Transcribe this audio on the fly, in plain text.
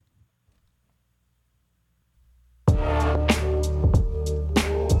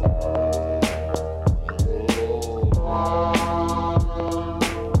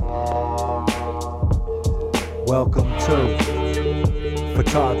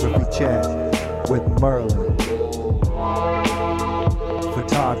Photography Chat with Merlin.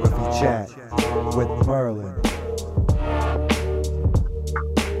 Photography Chat with Merlin.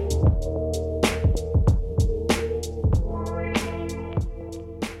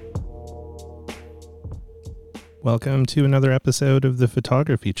 Welcome to another episode of the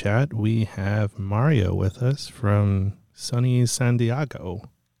Photography Chat. We have Mario with us from sunny San Diego.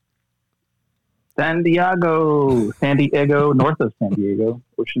 San Diego, north of San Diego,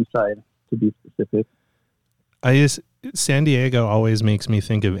 Oceanside to be specific. San Diego always makes me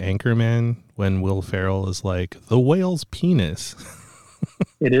think of Anchorman when Will Ferrell is like, the whale's penis.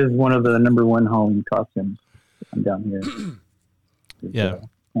 It is one of the number one Halloween costumes. I'm down here. Yeah.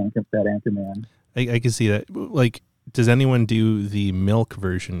 That Anchorman. I can see that. Like, does anyone do the Milk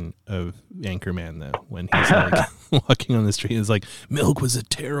version of Anchorman, though? When he's like walking on the street, it's like, Milk was a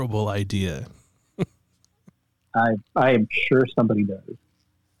terrible idea. I am sure somebody does.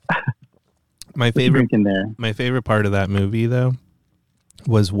 My favorite part of that movie, though,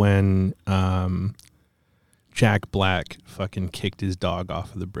 was when Jack Black fucking kicked his dog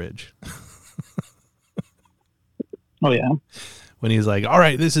off of the bridge. Oh, yeah. When he's like, all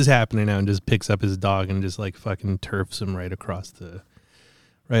right, this is happening now, and just picks up his dog and just like fucking turfs him right over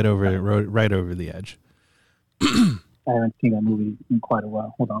the edge. I haven't seen that movie in quite a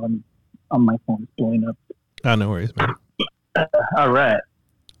while. Hold on, my phone is blowing up. Oh, no worries, man. All right,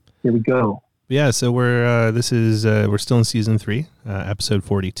 here we go. Yeah, so we're still in season 3, episode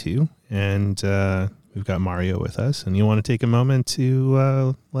 42, and we've got Mario with us. And you want to take a moment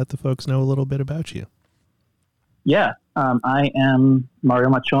to let the folks know a little bit about you? Yeah, I am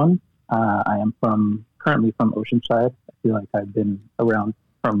Mario Machon. I am currently from Oceanside. I feel like I've been around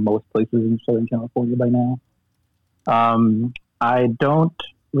from most places in Southern California by now. I don't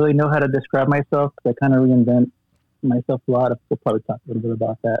really know how to describe myself because I kind of reinvent myself a lot. We'll probably talk a little bit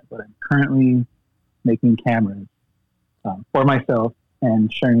about that, but I'm currently making cameras for myself and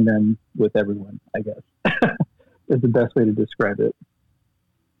sharing them with everyone, I guess, is the best way to describe it.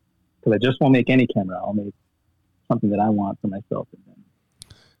 Because I just won't make any camera. I'll make something that I want for myself. And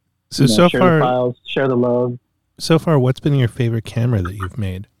then, so share far, the files, share the love. So far, what's been your favorite camera that you've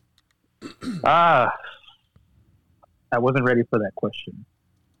made? I wasn't ready for that question.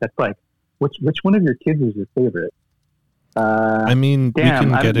 That's like, which one of your kids is your favorite? I mean, we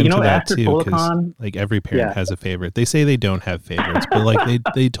can get into that too, because like every parent has a favorite. They say they don't have favorites, but like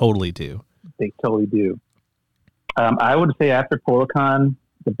they totally do. They totally do. I would say after Policon,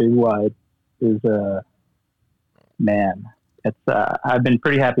 the big wide is man. It's I've been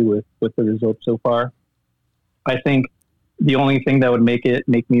pretty happy with the results so far. I think the only thing that would make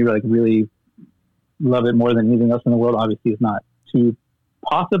me like really love it more than anything else in the world, obviously, is not too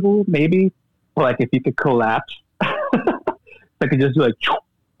possible. Maybe, but like if you could collapse. I could just do like,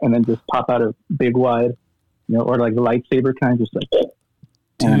 and then just pop out a big wide, or like the lightsaber kind, just like,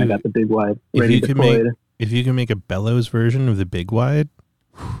 and then I got the big wide ready deployed. If you can make a bellows version of the big wide,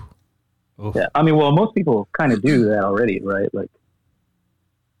 yeah. I mean, well, most people kind of do that already, right? Like,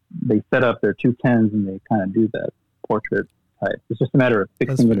 they set up their 210s and they kind of do that portrait type. It's just a matter of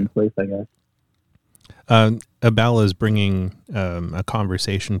fixing it in place, I guess. Abala is bringing a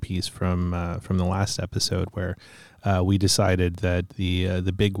conversation piece from the last episode where we decided that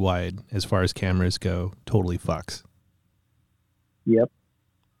the big wide, as far as cameras go, totally fucks. Yep.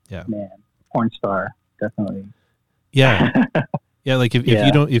 Yeah. Man, porn star, definitely. Yeah. Yeah. Like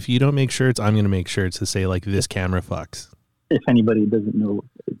if you don't make shirts, I'm going to make shirts to say like this camera fucks. If anybody doesn't know.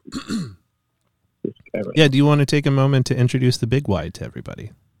 Yeah. Do you want to take a moment to introduce the big wide to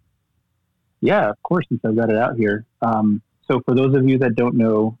everybody? Yeah, of course, since I've got it out here. So for those of you that don't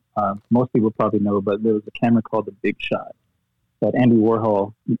know, most people probably know, but there was a camera called the Big Shot that Andy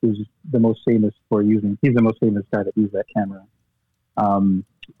Warhol is the most famous for using. He's the most famous guy that used that camera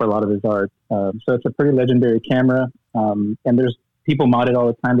for a lot of his art. So it's a pretty legendary camera. And there's people mod it all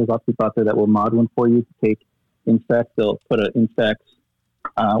the time. There's lots of people out there that will mod one for you to take Instax. They'll put an Instax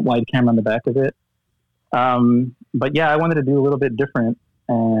wide camera on the back of it. But yeah, I wanted to do a little bit different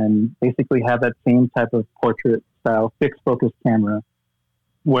and basically have that same type of portrait style fixed focus camera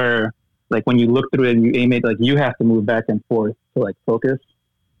where like when you look through it and you aim it, like you have to move back and forth to like focus.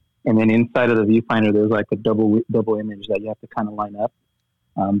 And then inside of the viewfinder, there's like a double image that you have to kind of line up.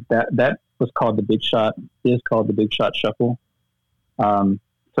 That was called the Big Shot, is called the Big Shot Shuffle. So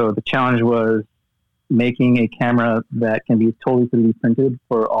the challenge was making a camera that can be totally 3D printed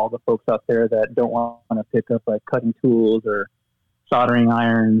for all the folks out there that don't want to pick up like cutting tools or soldering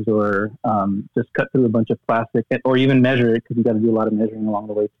irons or just cut through a bunch of plastic or even measure it because you got to do a lot of measuring along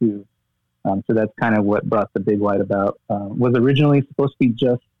the way too. So that's kind of what brought the Big Wide about. Was originally supposed to be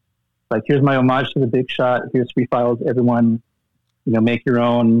just like, here's my homage to the Big Shot. Here's free files. Everyone, make your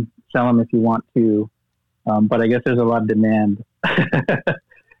own, sell them if you want to. But I guess there's a lot of demand.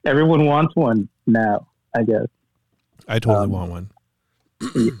 Everyone wants one now, I guess. I totally want one.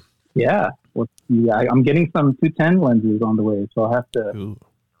 Yeah. Well, I'm getting some 210 lenses on the way, so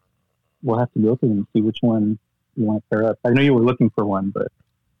we'll have to go through them and see which one you want to pair up. I know you were looking for one, but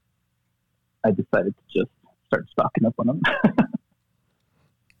I decided to just start stocking up on them.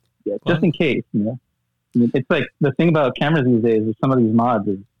 Yeah, just in case, I mean, it's like the thing about cameras these days is some of these mods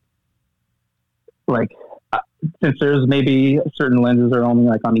is like, since there's maybe certain lenses are only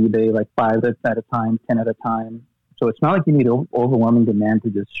like on eBay, like 5 at a time, 10 at a time. So it's not like you need overwhelming demand to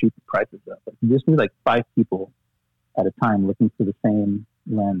just shoot the prices up. Like, you just need like 5 people at a time looking for the same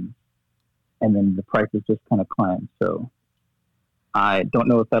lens, and then the prices just kind of climb. So I don't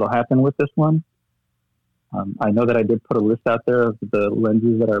know if that'll happen with this one. I know that I did put a list out there of the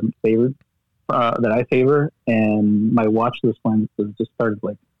lenses that are favored, that I favor, and my watch list lens just started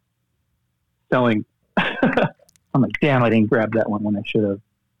like selling. I'm like, damn, I didn't grab that one when I should have.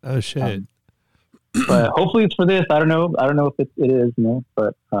 Oh shit! But hopefully it's for this. I don't know if it is,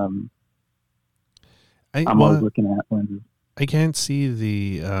 but I'm always looking at lenses. I can't see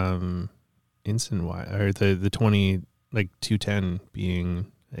the instant wide or the 20 like 210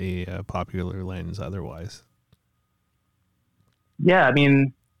 being a popular lens otherwise. Yeah, I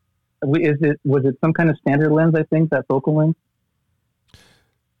mean, was it some kind of standard lens? I think that focal length.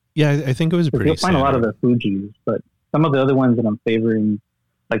 Yeah, I think it was pretty. You'll find a lot of the Fujis, but some of the other ones that I'm favoring,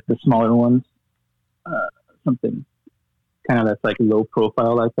 like the smaller ones, something kind of that's like low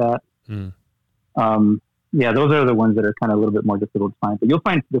profile like that. Yeah, those are the ones that are kind of a little bit more difficult to find. But you'll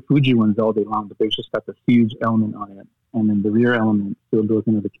find the Fuji ones all day long, but they've just got this huge element on it, and then the rear element still goes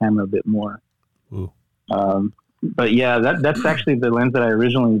into the camera a bit more. Ooh. But yeah, that's actually the lens that I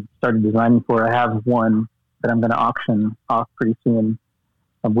originally started designing for. I have one that I'm going to auction off pretty soon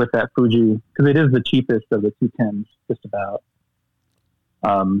with that Fuji, because it is the cheapest of the 210s, just about.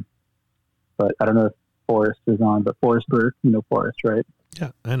 But I don't know if Forrest is on, but Forrest Burke, Forrest, right?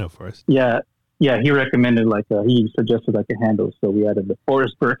 Yeah, I know Forrest. Yeah, he recommended he suggested like a handle, so we added the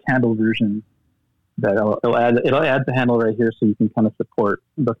Forrest Burke handle version. That it'll add the handle right here, so you can kind of support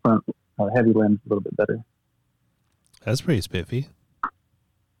the front heavy lens a little bit better. That's pretty spiffy.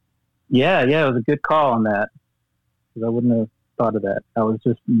 Yeah, it was a good call on that, because I wouldn't have thought of that. I was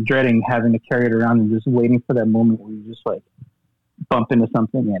just dreading having to carry it around and just waiting for that moment where you just like bump into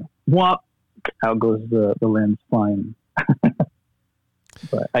something and whop, out goes the lens flying.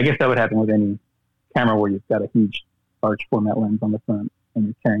 But I guess that would happen with any camera where you've got a huge large format lens on the front and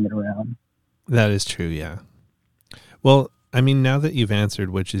you're carrying it around. That is true, yeah. Well, I mean, now that you've answered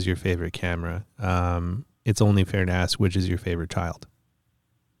which is your favorite camera, it's only fair to ask which is your favorite child.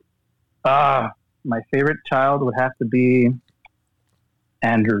 My favorite child would have to be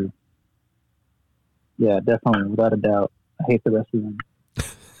Andrew. Yeah, definitely, without a doubt. I hate the rest of them.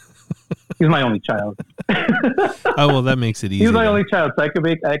 He's my only child. Oh, well, that makes it easy. He's my only child, so I could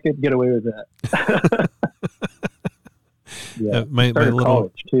get away with that. Yeah, my little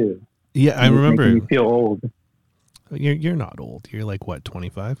college too. Yeah, I remember. You feel old. You're not old. You're like what,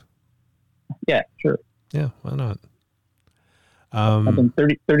 25? Yeah, sure. Yeah, why not? I've been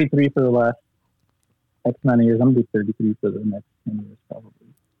 33 for the last X amount of years. I'm gonna be 33 for the next 10 years probably.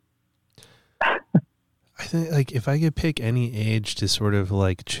 I think like if I could pick any age to sort of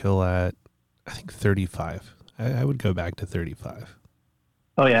like chill at, I think 35. I would go back to 35.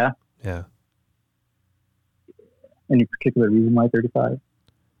 Oh yeah? Yeah. Any particular reason why 35?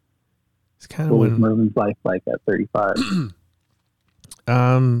 It's kind of what was Mervin's life like at 35?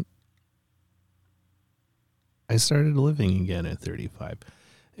 I started living again at 35.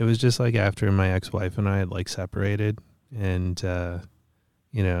 It was just like after my ex-wife and I had like separated, and there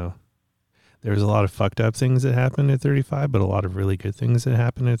was a lot of fucked up things that happened at 35, but a lot of really good things that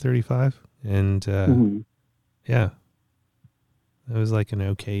happened at 35. And yeah, it was like an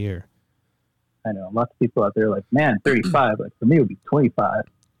okay year. I know lots of people out there are like, man, 35. Like for me, it would be 25.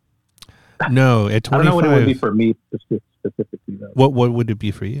 No, at 25. I don't know what it would be for me specifically though. What would it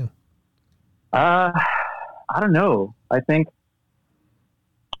be for you? I don't know. I think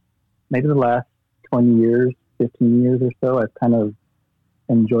maybe the last 20 years, 15 years or so, I've kind of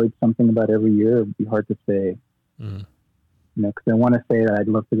enjoyed something about every year. It would be hard to say, because I want to say that I'd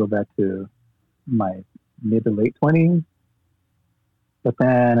love to go back to my mid to late 20s, but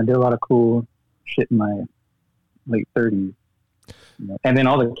then I did a lot of cool shit in my late 30s. And then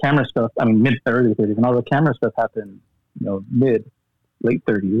all the camera stuff, mid early 30s, and all the camera stuff happened, late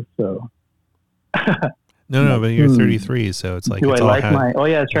 30s. So No, but you're 33, so it's like do it's I all like had- my? Oh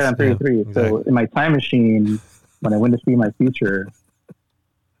yeah, that's right. I'm 33. Yeah, exactly. So in my time machine, when I went to see my future,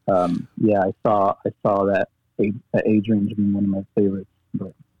 I saw that age range being one of my favorites.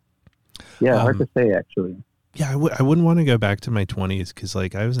 But yeah, hard to say actually. Yeah, I wouldn't want to go back to my 20s because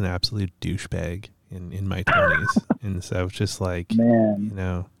like I was an absolute douchebag in my 20s, and so it's just like, Man, you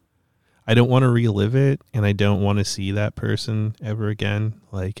know, I don't want to relive it, and I don't want to see that person ever again.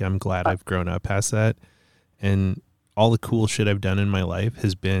 Like, I'm glad I've grown up past that, and all the cool shit I've done in my life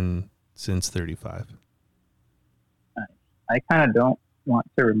has been since 35. I kind of don't want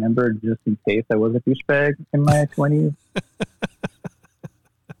to remember just in case I was a douchebag in my 20s.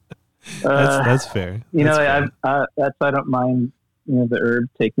 That's fair. You That's know, fair. that's why I don't mind, you know, the herb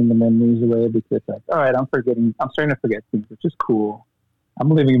taking the memories away, because like, all right, I'm starting to forget things, which is cool. I'm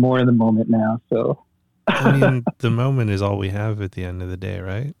living more in the moment now, so. I mean, the moment is all we have at the end of the day,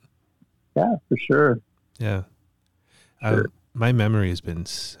 right? Yeah, for sure. Yeah. Sure. My memory has been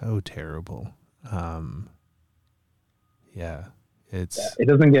so terrible. Yeah, It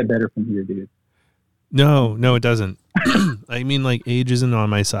doesn't get better from here, dude. No, it doesn't. I mean, like, age isn't on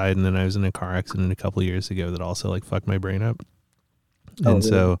my side, and then I was in a car accident a couple of years ago that also like fucked my brain up. Oh, And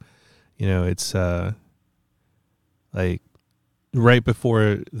so, you know, it's like right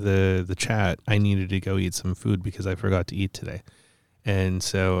before the chat, I needed to go eat some food because I forgot to eat today. And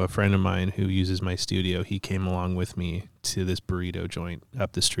so a friend of mine who uses my studio, he came along with me to this burrito joint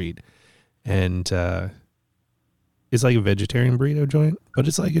up the street. And it's like a vegetarian burrito joint, but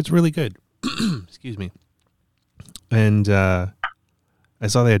it's really good. Excuse me. And I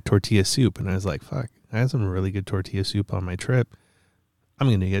saw they had tortilla soup, and I was like, fuck, I had some really good tortilla soup on my trip. I'm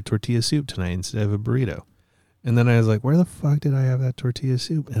going to get tortilla soup tonight instead of a burrito. And then I was like, where the fuck did I have that tortilla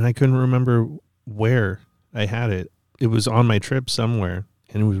soup? And I couldn't remember where I had it. It was on my trip somewhere,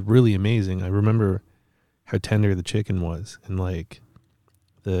 and it was really amazing. I remember how tender the chicken was and like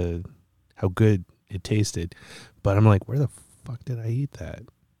how good it tasted. But I'm like, where the fuck did I eat that?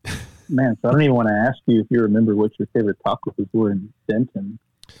 Man, so I don't even want to ask you if you remember what your favorite tacos were in Denton.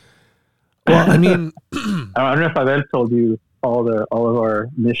 Well, I mean, I don't know if I've ever told you all of our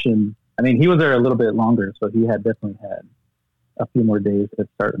mission. I mean, he was there a little bit longer, so he had definitely had a few more days to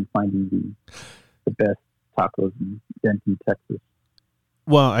start and finding the best tacos in Denton, Texas.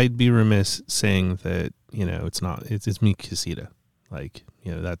 well, I'd be remiss saying that, you know, it's Mi Casita. Like,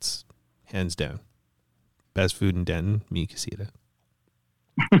 you know, that's hands down. Best food in Denton, Mi Casita.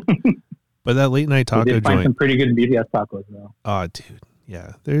 But that late night taco We did find joint. some pretty good BBS tacos, though. Oh, dude.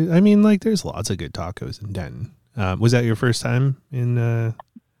 Yeah. There's lots of good tacos in Denton. Was that your first time in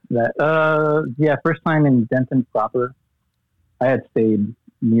First time in Denton proper. I had stayed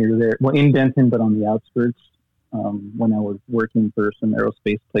near there, well, in Denton, but on the outskirts, when I was working for some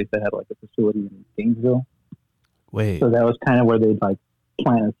aerospace place that had like a facility in Gainesville. wait. So that was kind of where they'd like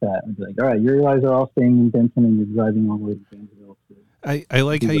plant us at. And be like, all right, you guys are all staying in Denton and you're driving all the way to Gainesville. I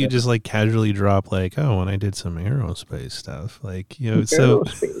like how you just like casually drop like, oh, when I did some aerospace stuff. Like, you know, so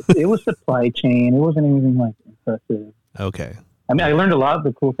Aerospace. It was supply chain. It wasn't anything like impressive. okay. I mean, I learned a lot.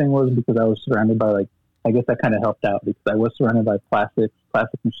 The cool thing was because I was surrounded by like, I guess that kind of helped out because I was surrounded by plastic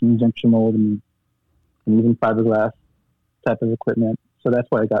machines, injection mold, and even fiberglass type of equipment. So that's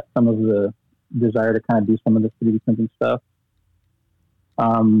why I got some of the desire to kind of do some of the 3D printing stuff.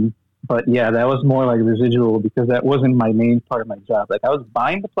 But yeah, that was more like residual because that wasn't my main part of my job. Like I was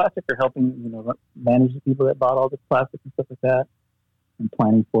buying the plastic or helping, you know, manage the people that bought all this plastic and stuff like that and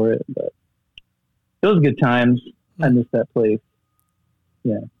planning for it. But those good times. I miss that place.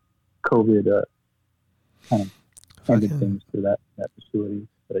 Yeah. COVID kind of ended Fucking things for that facility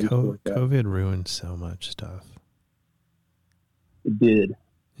that I used to work at. COVID ruined so much stuff. It did.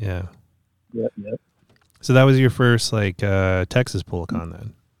 Yeah. Yep. So that was your first like Texas PullCon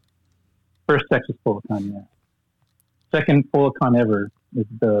then? First Texas PullCon, yeah. Second PullCon ever is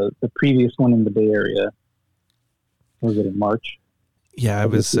the previous one in the Bay Area. Was it in March? Yeah, I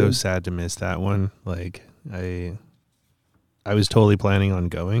was so sad to miss that one. Like I was totally planning on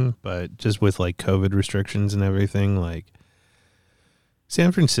going, but just with like COVID restrictions and everything, like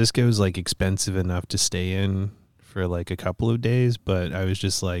San Francisco is like expensive enough to stay in for like a couple of days, but I was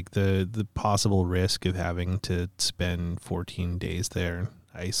just like the possible risk of having to spend 14 days there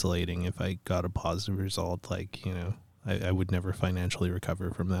isolating if I got a positive result, like, you know, I would never financially recover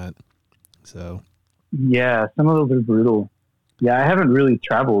from that. So yeah, some of those are brutal. Yeah, I haven't really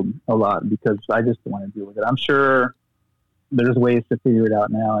traveled a lot because I just don't want to deal with it. I'm sure there's ways to figure it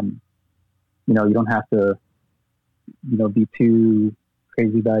out now, and you know, you don't have to, you know, be too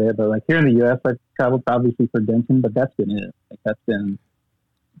crazy about it. But like here in the U.S., I've traveled obviously for Denton, but that's been it. Like that's been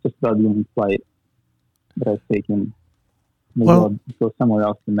just about the only flight that I've taken. Maybe Well- I'll go somewhere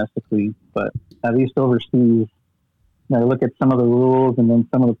else domestically, but at least overseas, I look at some of the rules and then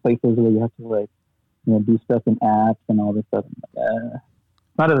some of the places where you have to like, do stuff in apps and all this stuff.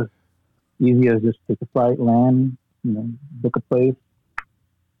 It's not as easy as just take a flight, land, book a place.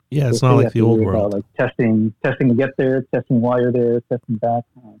 Yeah, it's So not you like have the to old worry about, world. like testing to get there, testing while you're there, testing back.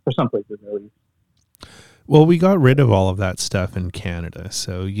 For some places, at least. Well, we got rid of all of that stuff in Canada,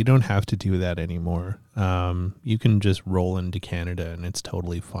 so you don't have to do that anymore. You can just roll into Canada, and it's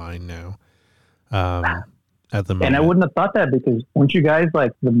totally fine now. At the moment, And I wouldn't have thought that because weren't you guys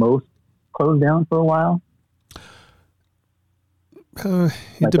like the most closed down for a while? Like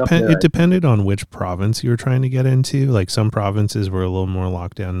up there, It depended on which province you were trying to get into. Like some provinces were a little more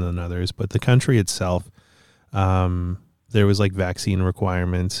locked down than others, but the country itself, there was like vaccine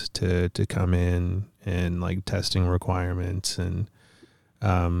requirements to come in and like testing requirements. And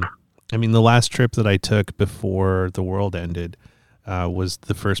I mean, the last trip that I took before the world ended was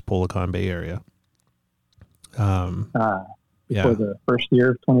the first Polacon Bay Area. before Yeah, the first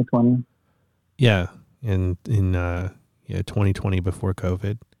year of 2020. yeah, in 2020 before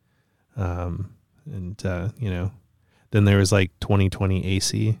COVID, and then there was like 2020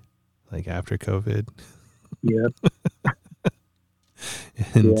 AC, like after COVID, Yep.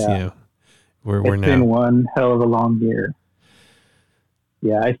 and Yeah. we're It's been now. one hell of a long year.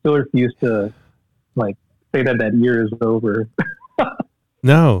 Yeah, I still refuse to like say that year is over.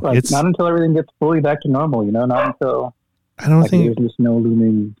 No, Like it's. not until everything gets fully back to normal. Not until I don't like think. there's just no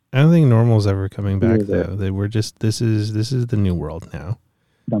looming. I don't think normal's ever coming back Yeah, that- though. That we're just. This is the new world now,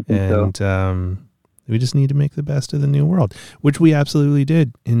 Don't think so. and we just need to make the best of the new world, which we absolutely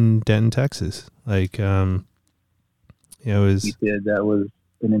did in Denton, Texas. Like, it was. You did. That was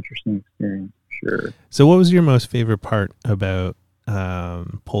an interesting experience, for sure. So what was your most favorite part about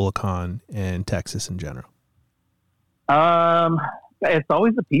Polacon and Texas in general? It's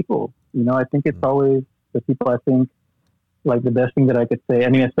always the people. I think it's always the people. I think like the best thing that I could say. I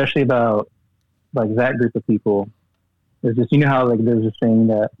mean, especially about like that group of people is just how like there's a saying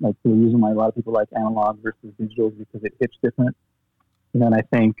that like the reason why a lot of people like analog versus digital is because it hits different. And I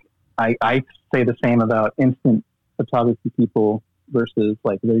think I say the same about instant photography people versus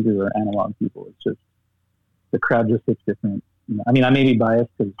like regular analog people. It's just the crowd just hits different. I mean, I may be biased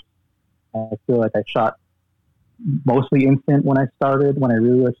because I feel like I shot mostly instant when I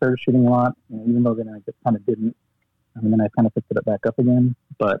really started shooting a lot, even though then I just kind of didn't. And then I kind of picked it back up again.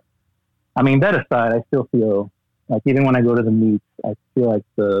 But I mean, that aside, I still feel like even when I go to the meets, I feel like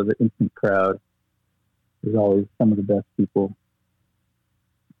the instant crowd is always some of the best people.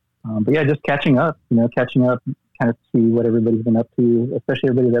 But yeah, just catching up, kind of see what everybody's been up to, especially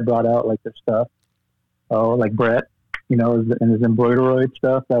everybody that brought out like their stuff. Oh, like Brett, and his embroideroid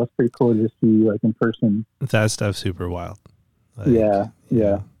stuff. That was pretty cool to see like in person. That stuff's super wild. Like,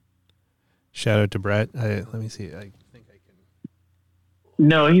 Yeah. Shout out to Brett. Let me see. I think I can.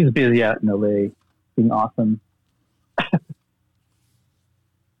 No, he's busy out in LA, being awesome.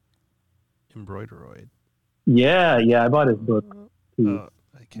 Embroideroid. Yeah, I bought his book too. Oh,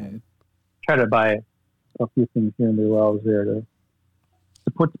 I can't. Try to buy a few things here and there while I was there to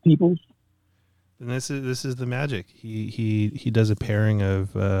support the peoples. And this is the magic. He does a pairing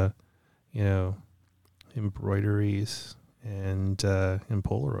of embroideries and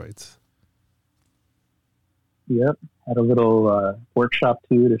Polaroids. Yep, had a little workshop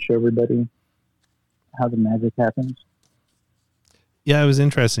too to show everybody how the magic happens. Yeah, it was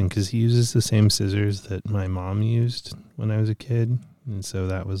interesting because he uses the same scissors that my mom used when I was a kid, and so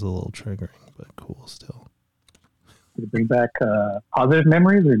that was a little triggering, but cool still. Did it bring back positive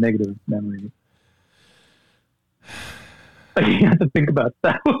memories or negative memories? You have to think about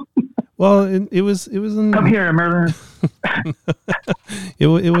that. Well, it was Come here, murderer. it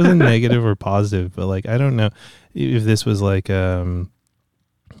wasn't negative or positive, but like I don't know if this was like a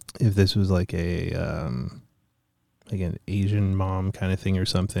like an Asian mom kind of thing or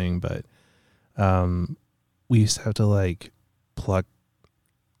something, but we used to have to like pluck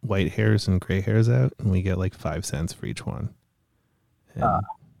white hairs and gray hairs out, and we get like 5 cents for each one. And,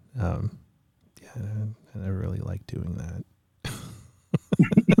 yeah, I never really liked doing that.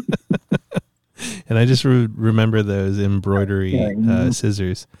 And I just remember those embroidery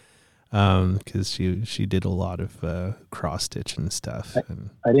scissors because she did a lot of cross stitch and stuff.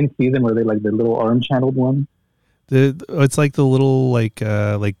 I didn't see them. Were they like the little orange handled ones? It's like the little like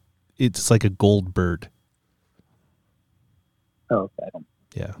it's like a gold bird. Oh, okay.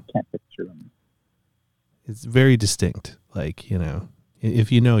 Yeah, Can't picture them. it's very distinct. Like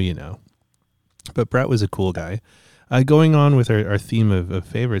if you know, you know. But Brett was a cool guy. Going on with our theme of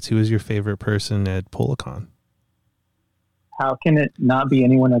favorites, who was your favorite person at Polacon? How can it not be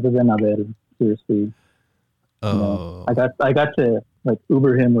anyone other than Abel? Seriously. Oh, You know, I got to like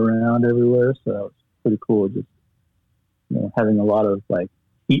Uber him around everywhere, so that was pretty cool. Just having a lot of like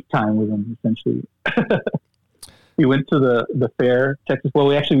eat time with him essentially. We went to the fair, Texas. Well,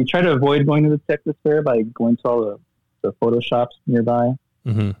 we tried to avoid going to the Texas Fair by going to all the photo shops nearby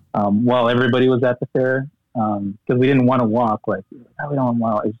while everybody was at the fair because we didn't want to walk. Like, we don't want to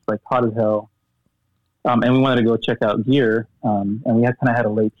walk. It's like hot as hell. And we wanted to go check out gear, and we kind of had a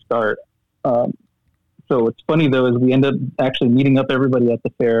late start. So what's funny, though, is we ended up actually meeting up everybody at the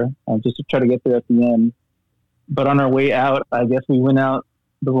fair just to try to get there at the end. But on our way out, I guess we went out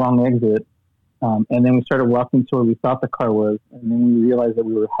the wrong exit, and then we started walking to where we thought the car was, and then we realized that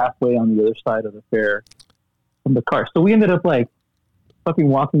we were halfway on the other side of the fair from the car. So we ended up, like, fucking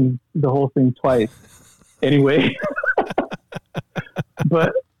walking the whole thing twice anyway.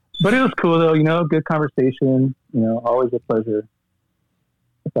 But it was cool, though, good conversation, always a pleasure.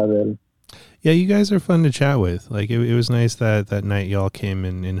 Yeah, you guys are fun to chat with. Like, it was nice that night y'all came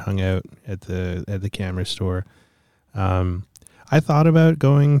and hung out at the camera store. I thought about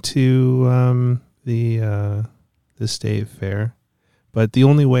going to the state fair, but the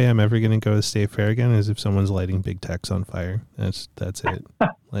only way I'm ever going to go to the state fair again is if someone's lighting Big Tex on fire. That's it.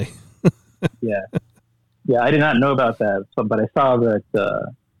 Like, yeah, I did not know about that, but I saw that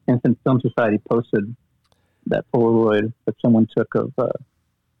Instant Film Society posted that Polaroid that someone took of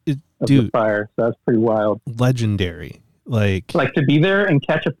the fire. So that's pretty wild. Legendary. Like to be there and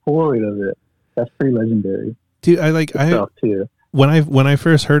catch a Polaroid of it. That's pretty legendary. Dude, when I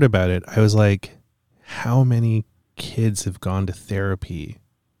first heard about it, I was like, how many kids have gone to therapy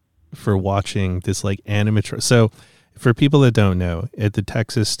for watching this like animatronic? So for people that don't know, at the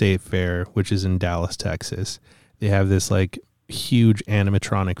Texas State Fair, which is in Dallas, Texas, they have this like huge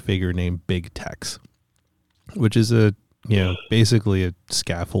animatronic figure named Big Tex, which is basically a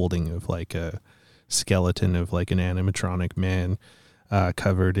scaffolding of like a skeleton of like an animatronic man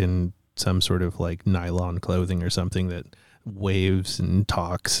covered in some sort of like nylon clothing or something that waves and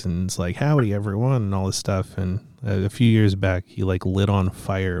talks and it's like, howdy everyone and all this stuff. And a few years back he like lit on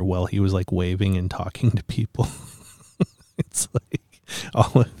fire while he was like waving and talking to people. It's like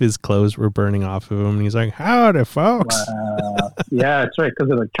all of his clothes were burning off of him and he's like, howdy folks. Wow. Yeah, that's right, because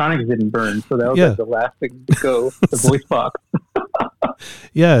the electronics didn't burn, so that was like the last thing to go. The voice box.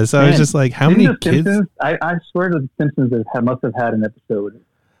 Yeah, so I was just like, how many kids? Simpsons, I swear to the Simpsons must have had an episode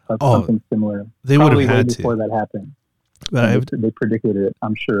of something similar. They would have had before that happened. But they predicted it.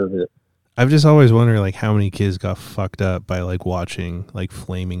 I'm sure of it. I've just always wondered like how many kids got fucked up by like watching like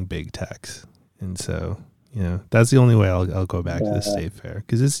flaming Big Tex, and so that's the only way I'll go back to the state fair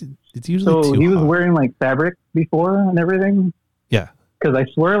because it's usually so too he was hot. wearing like fabric before and everything. Yeah, because I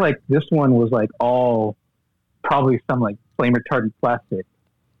swear like this one was like all probably some like flame retardant plastic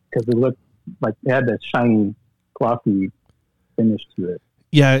because it looked like it had that shiny glossy finish to it.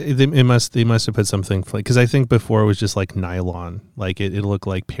 Yeah, they must have put something because I think before it was just like nylon, like it looked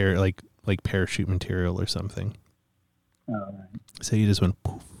like parachute material or something. Oh, right. So you just went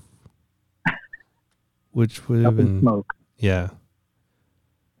poof, which would have been smoke. Yeah,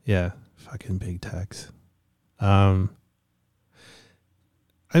 fucking Big Tex. I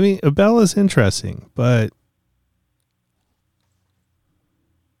mean, Abel is interesting, but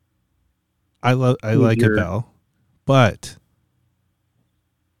I like Abel, but.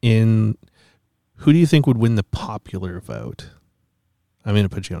 Who do you think would win the popular vote? I'm going to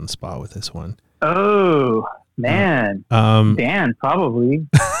put you on the spot with this one. Oh, man. Dan, probably.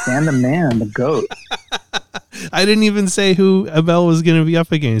 Dan the man, the GOAT. I didn't even say who Abel was going to be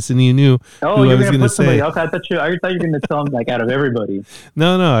up against, and you knew who I was going to say. Else. I thought you were going to tell him like out of everybody.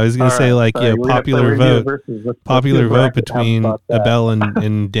 No, I was going to say like popular vote between Abel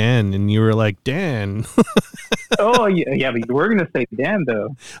and Dan, and you were like Dan. Oh yeah, but you were going to say Dan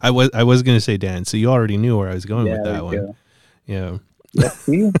though. I was going to say Dan, so you already knew where I was going with that one. Go. Yeah.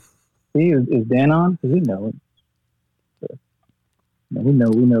 See, is Dan on? Because we know it. We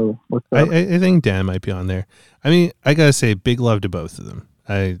know what's up. I think Dan might be on there. I mean, I gotta say, big love to both of them.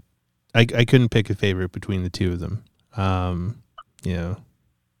 I couldn't pick a favorite between the two of them.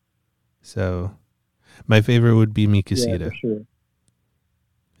 So my favorite would be Mikasita. Yeah, for sure.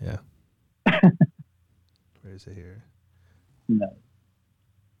 Yeah. Where is it here? No.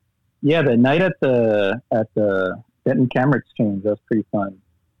 Yeah, the night at the Denton Camera Exchange, that was pretty fun.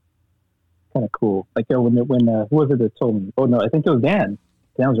 Kind of cool. Like when who was it that told me? Oh no, I think it was Dan.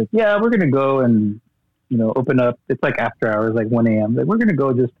 Dan was like, "Yeah, we're gonna go and open up. It's like after hours, like 1 a.m. Like we're gonna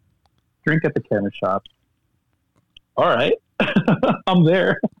go just drink at the camera shop." all right, I'm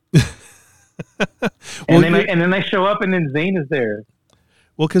there. Well, and then I show up, and then Zane is there.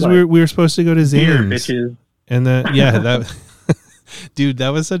 well, because like, we were supposed to go to Beer, Zane's, bitches. and then that dude, that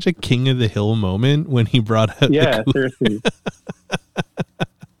was such a King of the Hill moment when he brought out Yeah, the seriously.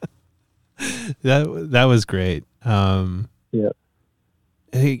 that was great. Yeah.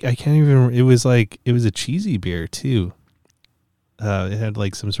 I can't even. It was a cheesy beer too. It had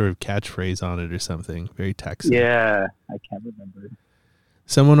like some sort of catchphrase on it or something. Very Texan. Yeah, I can't remember.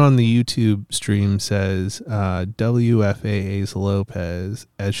 Someone on the YouTube stream says WFAA's Lopez,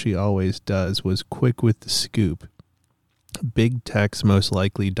 as she always does, was quick with the scoop. Big Tex most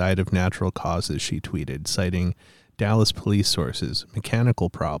likely died of natural causes, she tweeted, citing Dallas police sources. Mechanical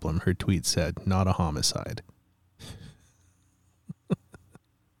problem, her tweet said, not a homicide.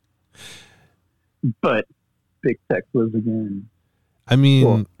 But Big Tex lives again. I mean,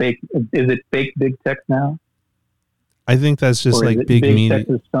 Well, is it fake Big Tex now? I think that's just Or is like it big Big media.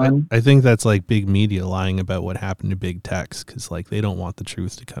 Tex's son? I think that's like big media lying about what happened to Big Tex because like they don't want the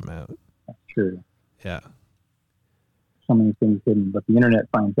truth to come out. That's true. Yeah. So many things hidden, but the internet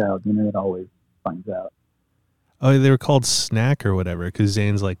finds out. The internet always finds out. Oh, they were called Snack or whatever because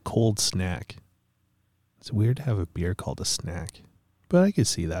Zane's like cold snack. It's weird to have a beer called a snack, but I could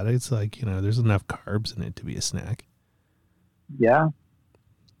see that. It's like, there's enough carbs in it to be a snack. Yeah.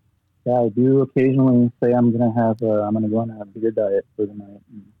 Yeah, I do occasionally say I'm gonna go on a beer diet for the night.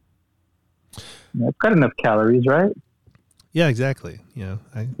 It's got enough calories, right? Yeah, exactly. Yeah.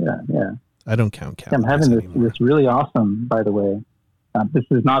 I don't count calories. I'm having anymore. this really awesome, by the way. This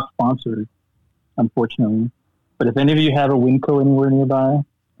is not sponsored, unfortunately. But if any of you have a Winco anywhere nearby,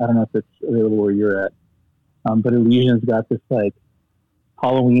 I don't know if it's available where you're at. But Elysian's got this like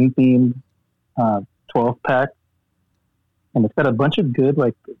Halloween themed 12-pack, and it's got a bunch of good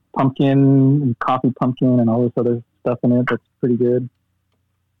like pumpkin and coffee pumpkin and all this other stuff in it. That's pretty good.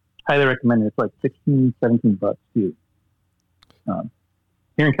 Highly recommend it. It's like $16, $17 too.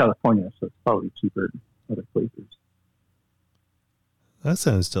 Here in California, so it's probably cheaper in other places. That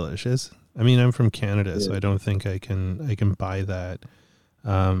sounds delicious. I mean, I'm from Canada, so I don't think I can buy that.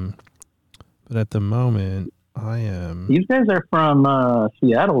 But at the moment, I am. These guys are from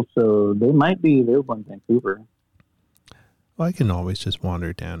Seattle, so they might be available in Vancouver. Well, I can always just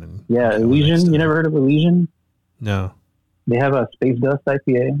wander down and. Elysian. You never heard of Elysian? No. They have a Space Dust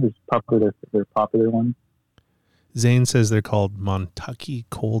IPA. It's popular. Their popular one. Zane says they're called Montucky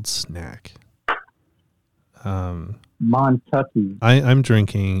Cold Snack. Montucky. I'm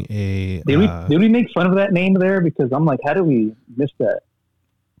drinking a. Did we make fun of that name there? Because I'm like, how do we miss that?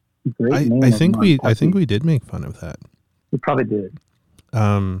 Great name. I think we did make fun of that. We probably did.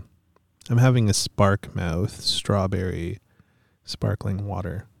 I'm having a Spark Mouth strawberry sparkling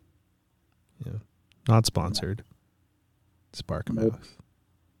water. Yeah, not sponsored. Spark Mouth.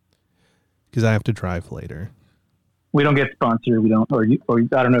 Because I have to drive later. We don't get sponsored. We don't, or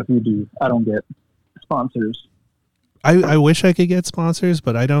I don't know if you do. I don't get sponsors. I wish I could get sponsors,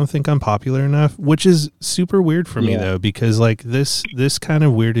 but I don't think I'm popular enough, which is super weird for me though, because like this kind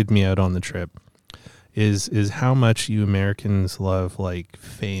of weirded me out on the trip is how much you Americans love like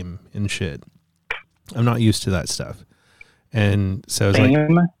fame and shit. I'm not used to that stuff. And so it's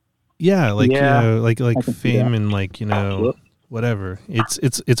fame? Like fame and like, whatever.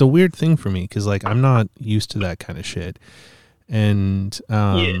 It's a weird thing for me because like I'm not used to that kind of shit. And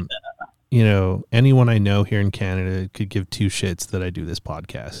anyone I know here in Canada could give two shits that I do this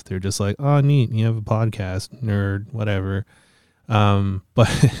podcast. They're just like, oh, neat, you have a podcast, nerd, whatever. But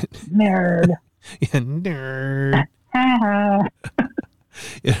nerd. Yeah, nerd.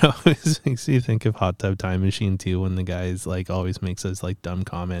 It makes you think of Hot Tub Time Machine too, when the guys like always makes those like dumb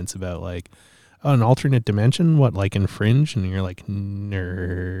comments about like, oh, an alternate dimension, what, like in Fringe? And you're like,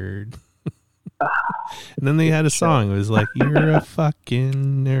 nerd. And then they had a song. It was like, you're a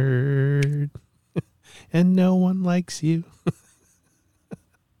fucking nerd and no one likes you.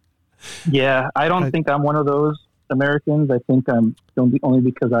 Yeah, I don't think I'm one of those Americans. I think I'm only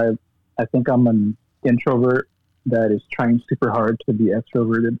because I think I'm an introvert that is trying super hard to be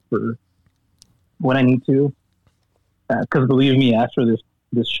extroverted for when I need to. Because believe me, after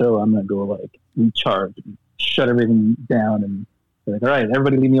this show, I'm going to go like recharge and shut everything down and be like, all right,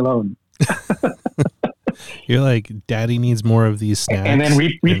 everybody leave me alone. You're like, daddy needs more of these snacks. And then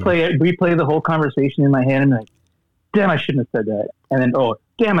replay the whole conversation in my head and like, damn, I shouldn't have said that. And then, oh,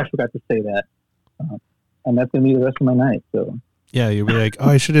 damn, I forgot to say that. And that's going to be the rest of my night. So yeah, you'll be like, oh,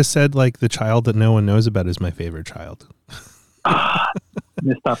 I should have said like the child that no one knows about is my favorite child.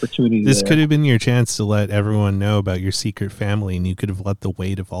 Missed opportunity. This could have been your chance to let everyone know about your secret family, and you could have let the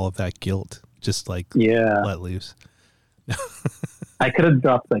weight of all of that guilt just like let loose. I could have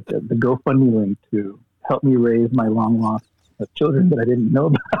dropped like the GoFundMe link to help me raise my long lost children that I didn't know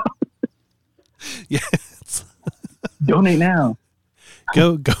about. Yes. Donate now.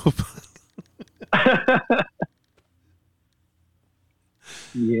 Go.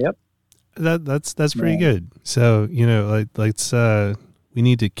 Yep. That's pretty good. So, let's we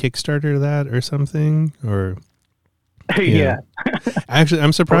need to Kickstarter that or something, or Yeah. Actually,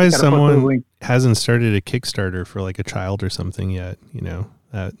 I'm surprised Gotta put the someone link. hasn't started a Kickstarter for like a child or something yet. That.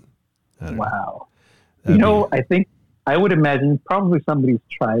 I don't know. Wow. That'd I think I would imagine probably somebody's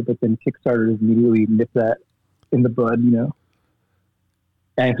tried, but then Kickstarter immediately nipped that in the bud,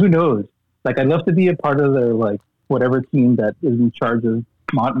 And who knows? Like, I'd love to be a part of their, like, whatever team that is in charge of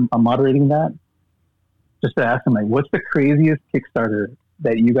moderating that. Just to ask them, like, what's the craziest Kickstarter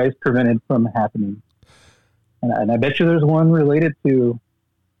that you guys prevented from happening? And I bet you there's one related to,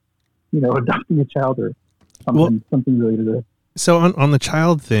 adopting a child or something related to. So on the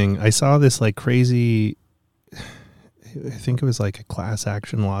child thing, I saw this like crazy, I think it was like a class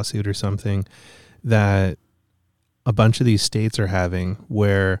action lawsuit or something that a bunch of these states are having,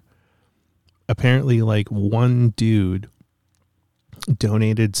 where apparently like one dude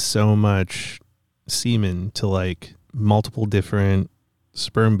donated so much semen to like multiple different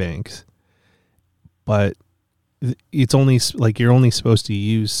sperm banks, but it's only like you're only supposed to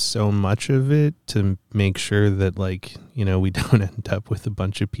use so much of it to make sure that like we don't end up with a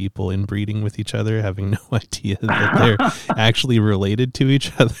bunch of people inbreeding with each other, having no idea that they're actually related to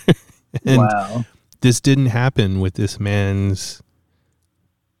each other. And wow. This didn't happen with this man's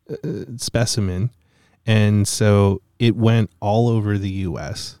specimen, and so it went all over the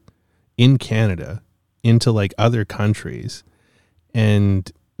U.S., in Canada, into like other countries,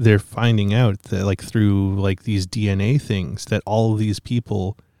 and they're finding out that like through like these DNA things that all of these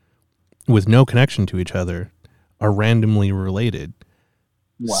people with no connection to each other are randomly related.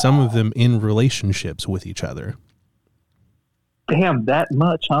 Wow. Some of them in relationships with each other. Damn, that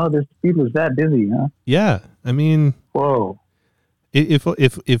much, huh? This dude was that busy, huh? Yeah. I mean, whoa.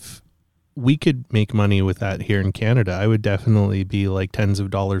 If we could make money with that here in Canada, I would definitely be like tens of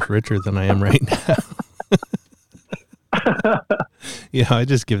dollars richer than I am right now. I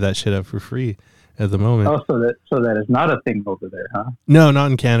just give that shit up for free at the moment. Oh, so that is not a thing over there, huh? No,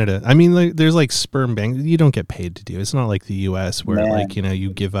 not in Canada. I mean, like, there's like sperm banks. You don't get paid to do. It's not like the U.S. where like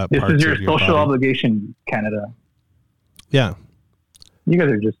you give up. This parts is your of your social body. obligation, Canada. Yeah. You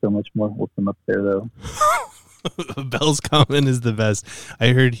guys are just so much more wholesome up there, though. Bell's comment is the best. I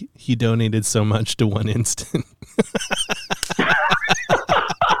heard he donated so much to One Instant.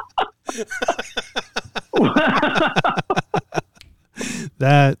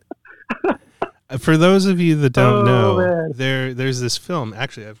 That, for those of you that don't know, man. there's this film.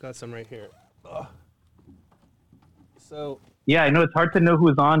 Actually, I've got some right here. So yeah, I know it's hard to know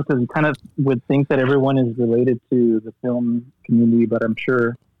who's on because you kind of would think that everyone is related to the film community, but I'm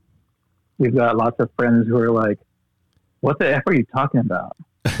sure we've got lots of friends who are like, "What the F are you talking about?"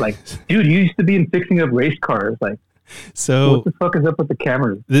 Like, dude, you used to be in fixing up race cars. Like, so what the fuck is up with the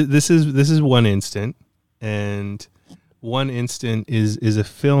cameras? This is One Instant, and One Instant is a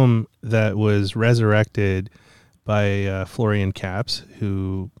film that was resurrected by Florian Capps,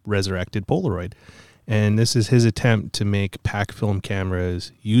 who resurrected Polaroid. And this is his attempt to make pack film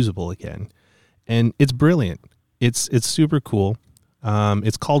cameras usable again. And it's brilliant. It's super cool.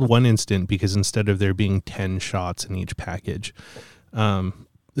 It's called One Instant because instead of there being 10 shots in each package,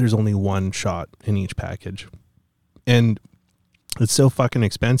 there's only one shot in each package. And it's so fucking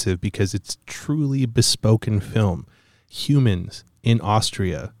expensive because it's truly bespoken film. Humans in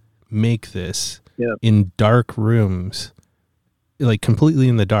Austria make this in dark rooms, like completely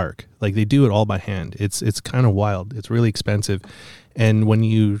in the dark. Like they do it all by hand. It's kind of wild. It's really expensive. And when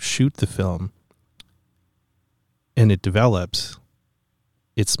you shoot the film and it develops,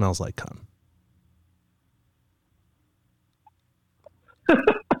 it smells like cum.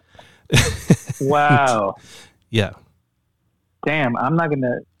 Wow. Yeah. Damn, I'm not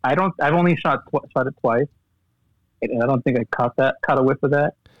gonna. I've only shot it twice, and I don't think I caught a whiff of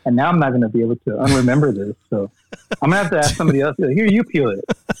that. And now I'm not gonna be able to unremember this. So I'm gonna have to ask somebody else. Here, you peel it.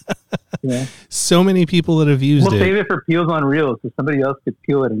 Yeah. So many people that have used We'll it. save it for Peels on Reels, so somebody else could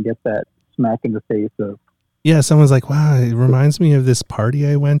peel it and get that smack in the face of. Yeah, someone's like, wow, it reminds me of this party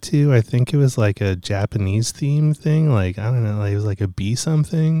I went to. I think it was like a Japanese theme thing. Like, I don't know, like it was like a bee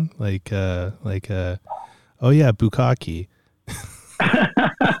something. Oh yeah, bukkake.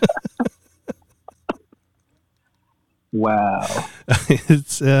 Wow.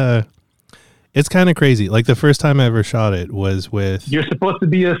 It's kind of crazy. Like the first time I ever shot it was with. You're supposed to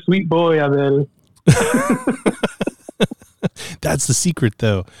be a sweet boy, I bet. That's the secret,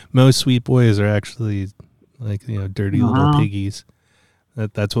 though. Most sweet boys are actually like, dirty little piggies.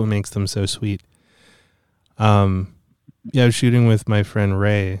 That's what makes them so sweet. I was shooting with my friend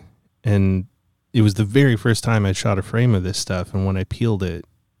Ray, and it was the very first time I shot a frame of this stuff. And when I peeled it,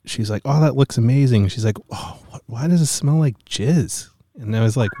 she's like, "Oh, that looks amazing." She's like, "Oh, why does it smell like jizz?" And I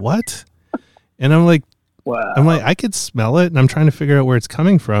was like, "What?" And I'm like, Wow. I could smell it, and I'm trying to figure out where it's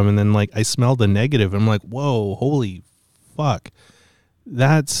coming from. And then I smelled the negative. I'm like, "Whoa, holy fuck,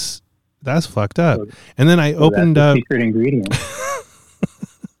 that's fucked up." And then I opened that's up the secret ingredient.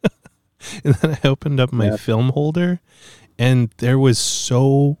 and then I opened up my film holder, and there was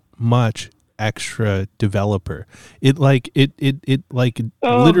so much extra developer. It literally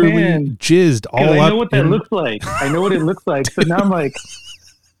man. jizzed all up. I know what that looks like. I know what it looks like. So now I'm like,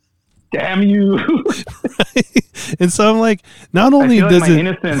 damn you. And so I'm like, not I only feel does like my it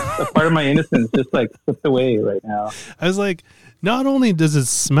innocence, a part of my innocence just slipped away right now. I was like, not only does it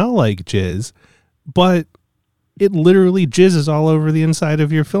smell like jizz, but it literally jizzes all over the inside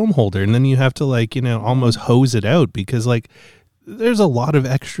of your film holder. And then you have to almost hose it out because there's a lot of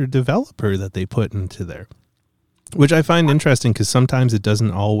extra developer that they put into there, which I find interesting because sometimes it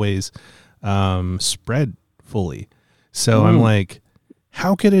doesn't always spread fully. So I'm like,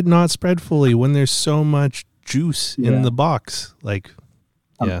 how could it not spread fully when there's so much juice in the box?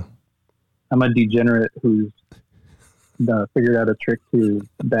 I'm a degenerate who's figured out a trick to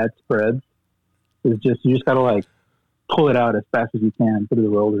bad spreads. You just gotta pull it out as fast as you can through the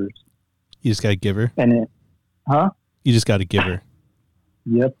rollers. You just gotta give her. And You just gotta give her.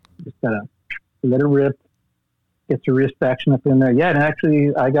 Yep, just gotta let it rip. Get your wrist action up in there. Yeah, and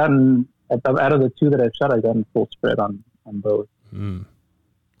actually, out of the two that I've shot, I got a full spread on both.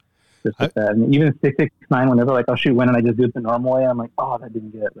 Just like that. And even 669, whenever I'll shoot one and I just do it the normal way, I'm like, oh, that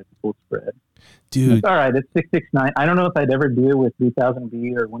didn't get a full spread. Dude. It's all right, it's 669. I don't know if I'd ever do it with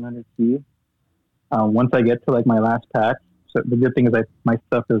 3000B or 100C. Once I get to my last pack. So the good thing is my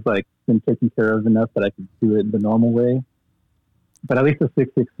stuff has been taken care of enough that I can do it the normal way. But at least the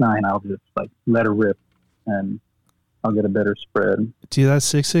 669, I'll just let it rip and I'll get a better spread. Dude, that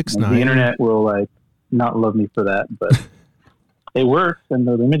 669. And the internet will not love me for that, but it works and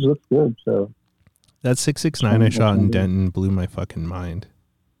the image looks good. So that 669 I shot in Denton blew my fucking mind.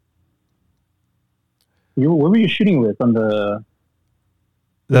 What were you shooting with on the?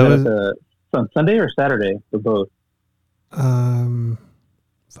 That was on Sunday or Saturday for both.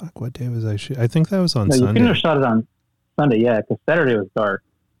 Fuck, what day was I shooting? I think that was on No, Sunday. You couldn't have shot it on Sunday, yeah, because Saturday was dark.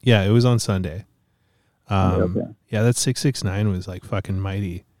 Yeah, it was on Sunday. Okay. Yeah, that 669 was fucking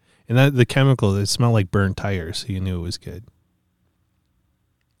mighty, and that the chemical, it smelled like burnt tires, so you knew it was good.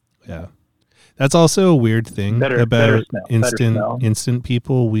 Yeah, that's also a weird thing about instant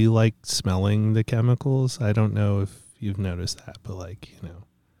people. We like smelling the chemicals. I don't know if you've noticed that, but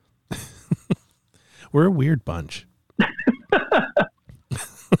we're a weird bunch.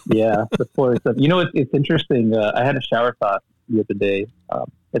 Yeah, before stuff. It's interesting. I had a shower thought the other day.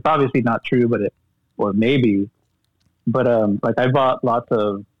 It's obviously not true, or maybe. But I bought lots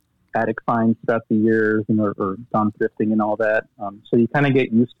of attic finds throughout the years, or gone thrifting and all that. So you kind of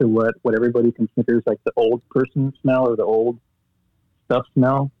get used to what everybody considers the old person smell or the old stuff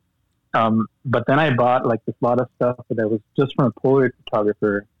smell. But then I bought this lot of stuff that was just from a Polaroid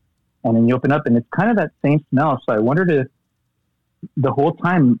photographer, and then you open up and it's kind of that same smell. So I wondered if the whole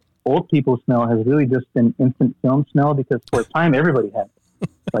time old people smell has really just been instant film smell, because for a time everybody had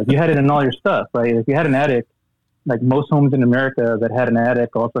it. You had it in all your stuff, right? If you had an attic, most homes in America that had an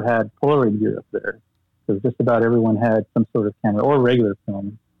attic also had Polaroid gear up there, because just about everyone had some sort of camera or regular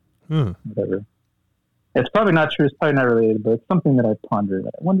film, whatever. It's probably not true. It's probably not related, but it's something that I pondered.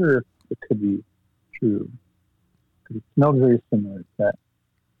 I wonder if it could be true, because it smells very similar to that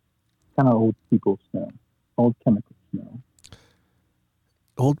kind of old people smell, old chemical smell.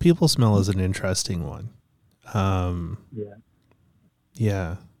 Old people smell is an interesting one.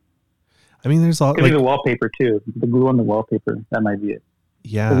 Yeah. I mean, there's all could be the wallpaper too. The glue on the wallpaper, that might be it.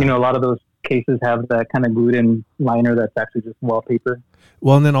 Yeah. A lot of those cases have that kind of glued in liner that's actually just wallpaper.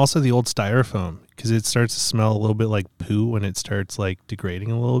 Well, and then also the old styrofoam, because it starts to smell a little bit like poo when it starts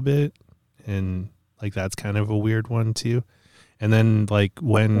degrading a little bit, and that's kind of a weird one too. And then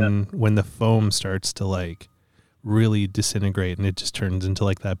when the foam starts to really disintegrate and it just turns into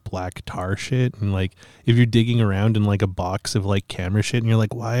that black tar shit, and if you're digging around in a box of camera shit and you're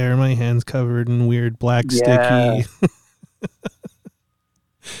like, why are my hands covered in weird black sticky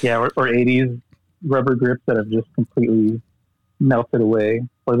yeah, or 80s rubber grips that have just completely melted away,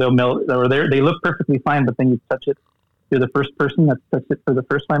 or they'll melt, or they look perfectly fine, but then you touch it, you're the first person that's touched it for the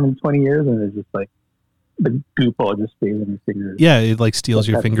first time in 20 years, and it's just the goop all just stays in your fingers. Yeah, it like steals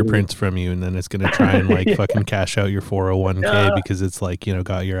your That's fingerprints from you, and then it's gonna try and like Yeah. fucking cash out your 401k Yeah. because it's like, you know,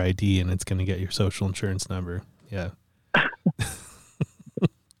 got your ID and it's gonna get your social insurance number. Yeah.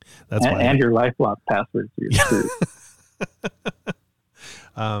 That's why. And your LifeLock password. So you're screwed.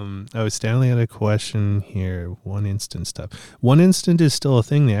 Stanley had a question here. One Instant stuff. One Instant is still a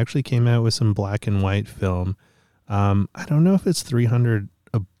thing. They actually came out with some black and white film. I don't know if it's $300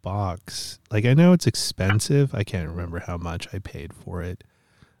 a box. Like, I know it's expensive. I can't remember how much I paid for it.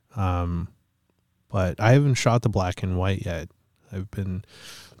 But I haven't shot the black and white yet.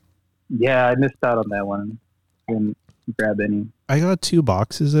 Yeah, I missed out on that one. Didn't grab any. I got 2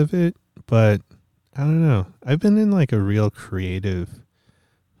 boxes of it, but I don't know. I've been in like a real creative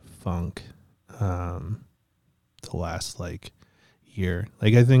funk the last like year.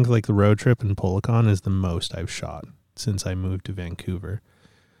 Like, I think like the road trip in Policon is the most I've shot since I moved to Vancouver.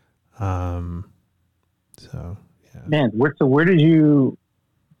 So yeah. Man, where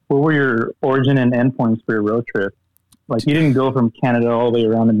were your origin and endpoints for your road trip? Like, you didn't go from Canada all the way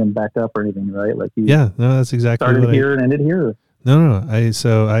around and then back up or anything, right? Like, you Yeah, no, that's exactly started what here and ended here. No. I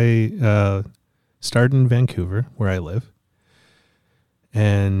started in Vancouver, where I live,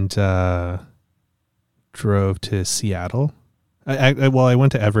 and drove to Seattle. I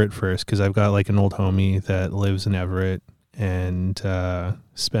went to Everett first because I've got like an old homie that lives in Everett, and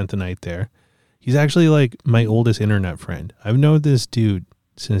spent the night there. He's actually like my oldest internet friend. I've known this dude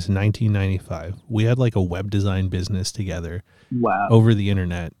since 1995. We had like a web design business together. Wow. Over the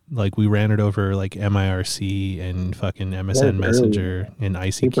internet. Like, we ran it over like MIRC and fucking MSN Messenger and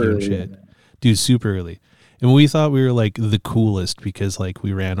ICQ and shit. Dude, super early. And we thought we were like the coolest because like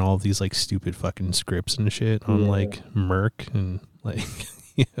we ran all of these like stupid fucking scripts and shit on like Merc, and like,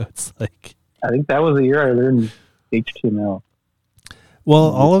 you know, it's like, I think that was the year I learned HTML. well,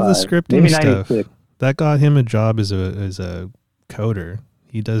 all of the scripting Maybe stuff 96. that got him a job as a coder.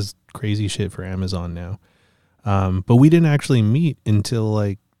 He does crazy shit for Amazon now. But we didn't actually meet until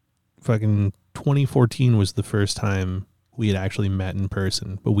like fucking 2014 was the first time we had actually met in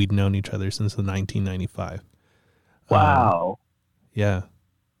person, but we'd known each other since the 1995. Wow. Yeah.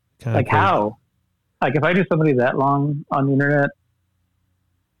 Kinda Like, crazy. how? Like, if I do somebody that long on the internet,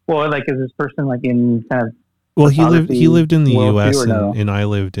 well, like, is this person like in kind of, Well, he photography lived in the world US too, or no? and I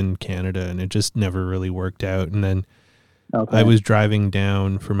lived in Canada, and it just never really worked out. And then okay. I was driving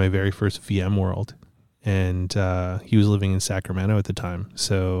down for my very first VMworld, and he was living in Sacramento at the time.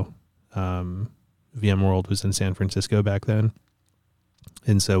 So VMworld was in San Francisco back then.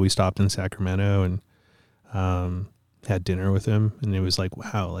 And so we stopped in Sacramento and had dinner with him. And it was like,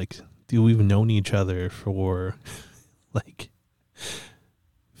 wow, like, dude, we've known each other for like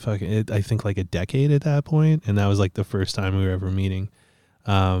I think like a decade at that point. And that was like the first time we were ever meeting.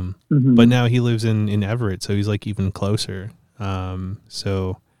 Mhm. But now he lives in Everett, so he's like even closer.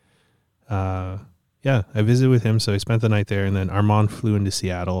 Yeah, I visited with him, so I spent the night there, and then Armand flew into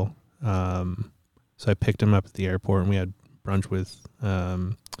Seattle. So I picked him up at the airport, and we had brunch with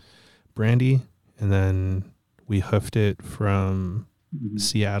Brandy, and then we hoofed it from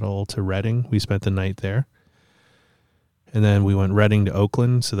Seattle to Redding. We spent the night there. And then we went Redding to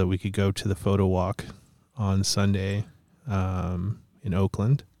Oakland so that we could go to the photo walk on Sunday in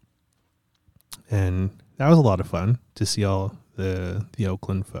Oakland. And that was a lot of fun to see all the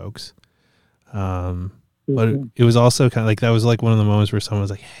Oakland folks. But it was also kind of like, that was like one of the moments where someone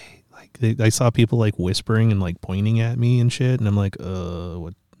was like, hey, like I saw people like whispering and like pointing at me and shit. And I'm like,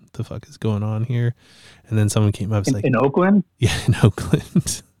 what the fuck is going on here? And then someone came up, was like, in Oakland? yeah, in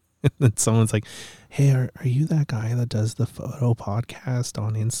Oakland. And then someone's like, hey, are you that guy that does the photo podcast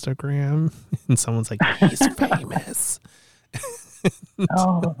on Instagram? And someone's like, he's famous.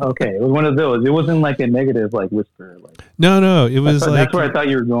 Oh, okay. It was one of those. It wasn't like a negative, like, whisper. Like, No, it was like, that's where I thought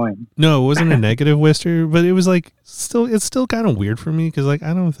you were going. no, it wasn't a negative whisper, but it was like, it's still kind of weird for me because like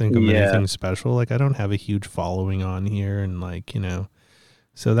I don't think I'm anything special. Like, I don't have a huge following on here, and like, you know,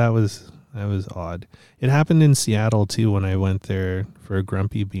 so that was odd. It happened in Seattle too when I went there for a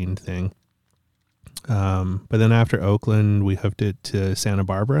Grumpy Bean thing. But then after Oakland, we hoofed it to Santa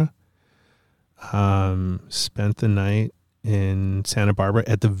Barbara. Spent the night in Santa Barbara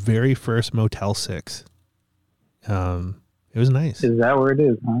at the very first Motel 6. It was nice. Is that where it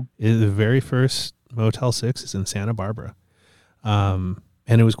is, huh? The very first Motel 6 is in Santa Barbara. And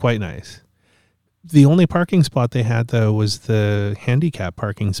it was quite nice. The only parking spot they had, though, was the handicap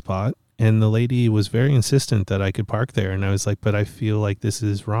parking spot. And the lady was very insistent that I could park there. And I was like, but I feel like this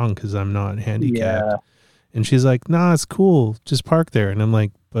is wrong because I'm not handicapped. Yeah. And she's like, nah, it's cool. Just park there. And I'm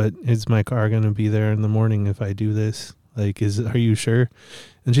like, but is my car going to be there in the morning if I do this? Like, are you sure?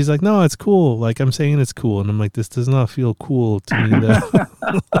 And she's like, no, it's cool. Like, I'm saying it's cool. And I'm like, this does not feel cool to me though.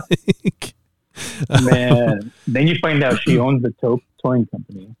 Like, Man, then you find out she owns the towing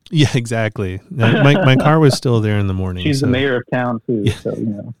company. yeah, exactly. My car was still there in the morning. She's so. the mayor of town too, Yeah.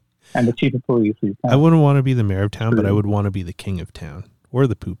 so and the chief of police. I wouldn't want to be the mayor of town, but I would want to be the king of town or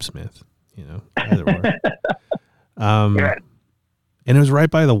the poopsmith. Either or. Yeah. And it was right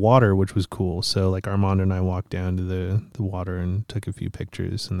by the water, which was cool. So like Armand and I walked down to the water and took a few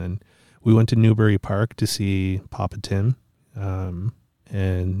pictures, and then we went to Newbury Park to see Papa Tim,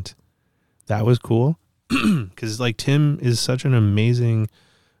 and that was cool because like Tim is such an amazing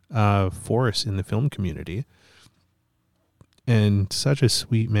force in the film community and such a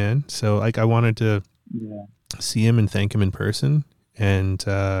sweet man. So like I wanted to see him and thank him in person, and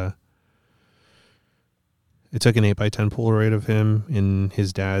I took an 8x10 Polaroid of him in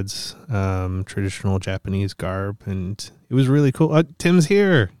his dad's traditional Japanese garb, and it was really cool. Tim's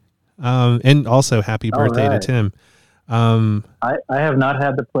here, and also happy birthday to Tim. I have not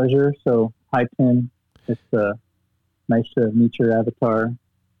had the pleasure, so hi Tim. It's nice to meet your avatar.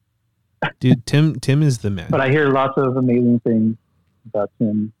 Dude, Tim is the man. But I hear lots of amazing things about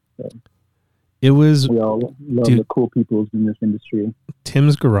Tim. So we all love the cool people in this industry.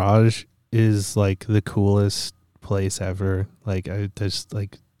 Tim's garage is like the coolest place ever. Like his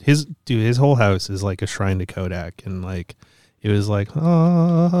whole house is like a shrine to Kodak, and like it was like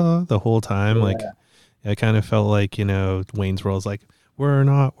the whole time. Yeah. Like I kind of felt like Wayne's World's like we're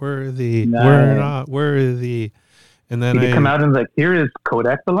not worthy, Nice. we're not worthy, and then you come out and like here is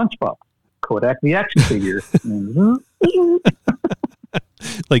Kodak the lunchbox, Kodak the action figure,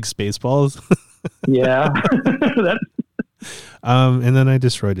 like Spaceballs. Yeah. And then I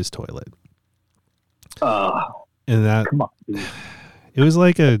destroyed his toilet. And that, come on, dude. It was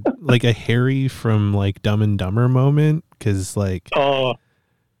like a Harry from like Dumb and Dumber moment, because like I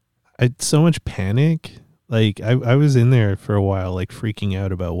had so much panic. Like I was in there for a while, like freaking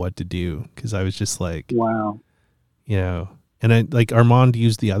out about what to do, because I was just like, wow, and I like Armand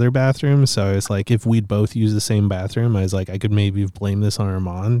used the other bathroom, so I was like, if we'd both use the same bathroom, I was like, I could maybe blame this on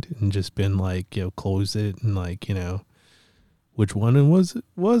Armand and just been like, close it and like, which one was it?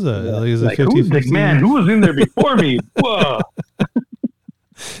 Yeah. Like, is it 50-50? Man, who was in there before me? Whoa.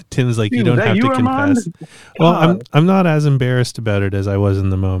 Tim's like, Dude, you don't have to confess. Well, God. I'm not as embarrassed about it as I was in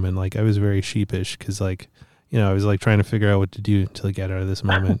the moment. Like I was very sheepish because like, I was like trying to figure out what to do to get out of this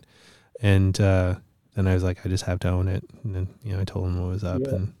moment. And then I was like, I just have to own it. And then, I told him what was up,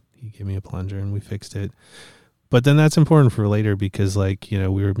 and he gave me a plunger and we fixed it. But then that's important for later because like, we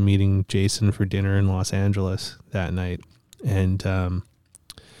were meeting Jason for dinner in Los Angeles that night. And I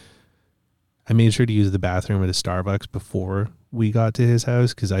made sure to use the bathroom at a Starbucks before we got to his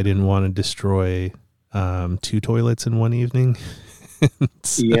house because I didn't want to destroy 2 toilets in one evening.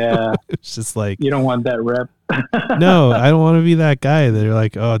 So it's just like, you don't want that rep. No, I don't want to be that guy that are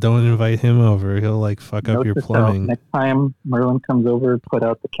like, oh, don't invite him over. He'll like fuck up your plumbing. Next time Merlin comes over, put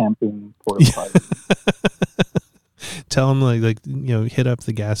out the camping porta potty. Tell him like hit up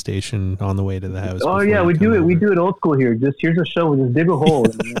the gas station on the way to the house. Oh yeah, we do it. We do it old school here. Just here's a shovel. Just dig a hole.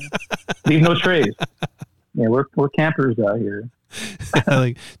 And, leave no trace. Yeah, we're campers out here.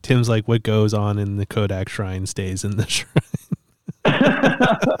 Like Tim's like, what goes on in the Kodak shrine stays in the shrine.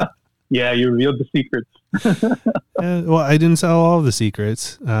 Yeah, you revealed the secrets. Well, I didn't sell all the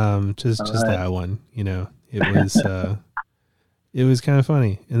secrets. Just right. that one. It was kind of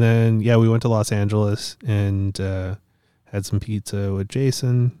funny. And then we went to Los Angeles and had some pizza with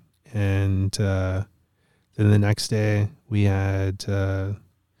Jason, and then the next day we had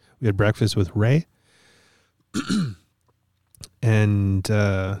breakfast with Ray, and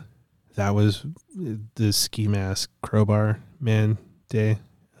that was the ski mask crowbar man day.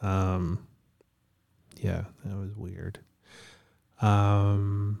 That was weird.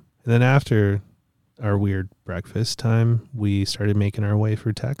 And then after our weird breakfast time, we started making our way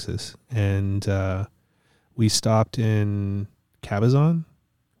for Texas, and we stopped in Cabazon,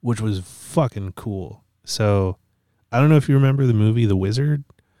 which was fucking cool. So I don't know if you remember the movie The Wizard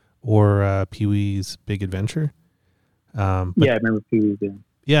or Pee-wee's Big Adventure. I remember Pee-wee's.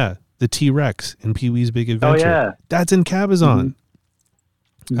 Yeah, the T-Rex in Pee-wee's Big Adventure. Oh yeah, that's in Cabazon.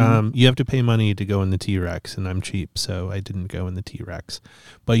 Mm-hmm. You have to pay money to go in the T-Rex, and I'm cheap, so I didn't go in the T-Rex.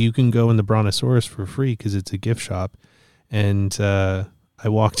 But you can go in the Brontosaurus for free because it's a gift shop. And I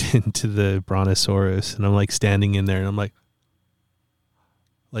walked into the Brontosaurus, and I'm like standing in there, and I'm like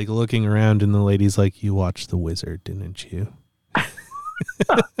looking around, and the lady's like, "You watched The Wizard, didn't you?"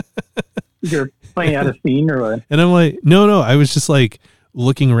 You're playing out a scene or what? And I'm like, no, I was just like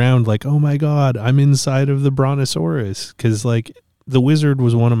looking around like, oh my God, I'm inside of the Brontosaurus. Cause like The Wizard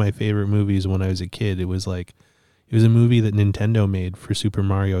was one of my favorite movies when I was a kid. It was a movie that Nintendo made for Super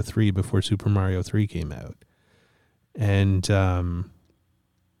Mario 3 before Super Mario 3 came out. And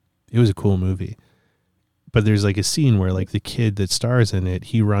it was a cool movie. But there's like a scene where like the kid that stars in it,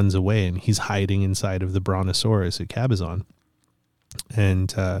 he runs away and he's hiding inside of the Brontosaurus at Cabazon.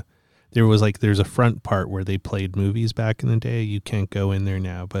 And there's a front part where they played movies back in the day. You can't go in there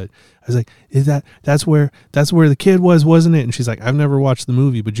now, but I was like, that's where the kid was, wasn't it? And she's like, I've never watched the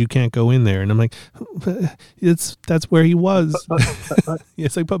movie, but you can't go in there. And I'm like, that's where he was.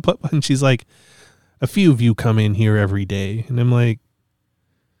 It's like, and she's like, a few of you come in here every day. And I'm like,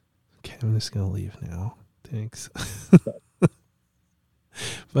 okay, I'm just going to leave now. Thanks.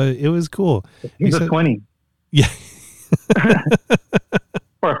 But it was cool. Here's a 20. Yeah.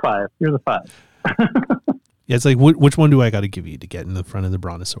 Or a 5. Here's a 5. Yeah, it's like, which one do I got to give you to get in the front of the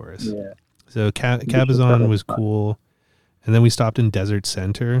Brontosaurus? Yeah. So Cabazon was cool. And then we stopped in Desert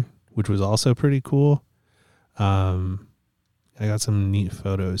Center, which was also pretty cool. I got some neat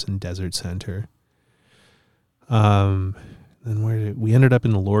photos in Desert Center. Then we ended up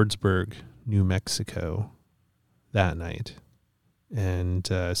in Lordsburg, New Mexico that night, and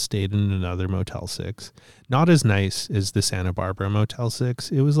stayed in another Motel 6. Not as nice as the Santa Barbara Motel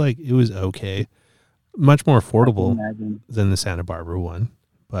 6. It was okay. Much more affordable than the Santa Barbara one.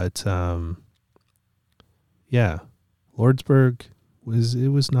 But yeah, Lordsburg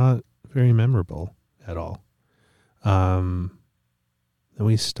was not very memorable at all. Then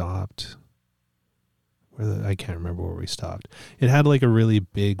we stopped. I can't remember where we stopped. It had like a really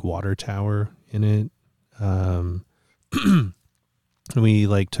big water tower in it. We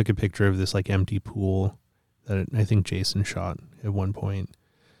like took a picture of this like empty pool that I think Jason shot at one point.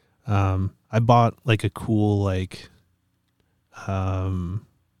 I bought like a cool like one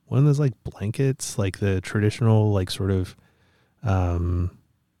of those like blankets, like the traditional like sort of I don't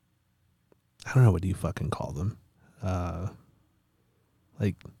know, what do you fucking call them?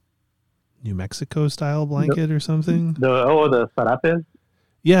 Like New Mexico style blanket or something. The sarapes.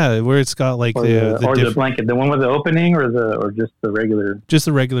 Yeah, where it's got like the blanket, the one with the opening, or just the regular. Just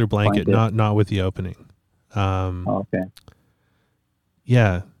the regular blanket. Not with the opening. Okay.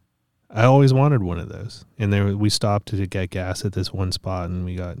 Yeah, I always wanted one of those, and we stopped to get gas at this one spot, and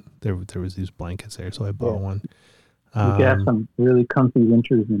we got there was these blankets there, so I bought one. You can have some really comfy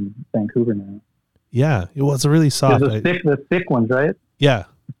winters in Vancouver now. Yeah, it's really soft. The thick ones, right? Yeah.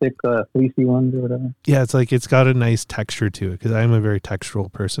 Thick, fleecy ones or whatever. Yeah, it's like it's got a nice texture to it because I'm a very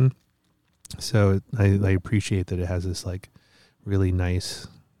textural person, so I appreciate that it has this like really nice.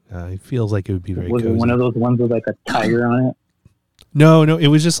 It feels like it would be very. Was cozy. It one of those ones with like a tiger on it? No, it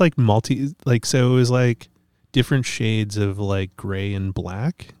was just like so it was like different shades of like gray and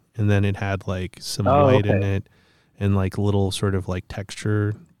black, and then it had like some white in it, and like little sort of like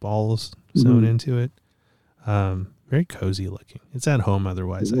texture balls sewn into it. Very cozy looking. It's at home,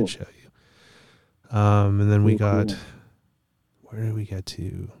 otherwise I'd show you. And then we got, where did we get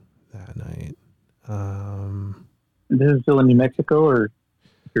to that night? This is still in New Mexico, or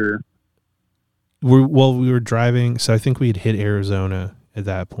you're? We were driving, so I think we'd hit Arizona at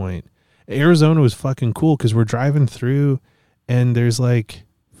that point. Arizona was fucking cool because we're driving through, and there's like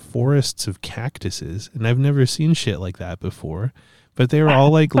forests of cactuses, and I've never seen shit like that before. But they were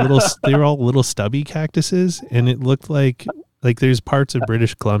all like little stubby cactuses, and it looked like there's parts of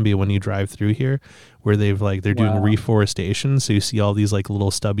British Columbia when you drive through here where they're doing reforestation, so you see all these like little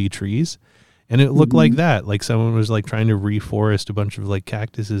stubby trees, and it looked like that, like someone was like trying to reforest a bunch of like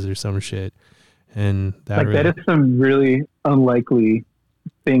cactuses or some shit, and that is some really unlikely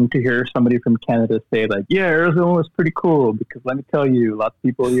thing to hear somebody from Canada say, like, yeah, Arizona was pretty cool, because let me tell you, lots of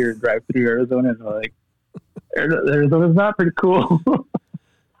people here drive through Arizona and are like, Arizona's not pretty cool.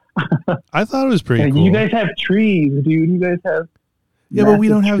 I thought it was pretty cool. You guys have trees, dude. You guys have but we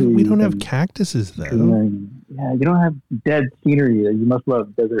don't have cactuses though. Yeah, you don't have dead scenery. You must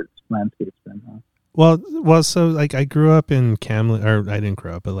love desert landscapes then, huh? Well, so like I grew up in Kamloops, or I didn't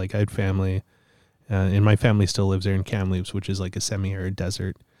grow up, but like I had family, and my family still lives there in Kamloops, which is like a semi-arid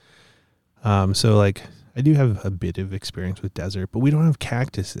desert. So like I do have a bit of experience with desert, but we don't have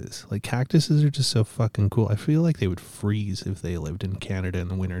cactuses. Like cactuses are just so fucking cool. I feel like they would freeze if they lived in Canada in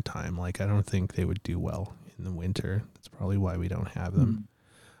the wintertime. Like I don't think they would do well in the winter. That's probably why we don't have them.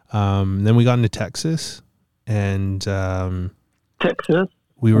 Then we got into Texas, and Texas.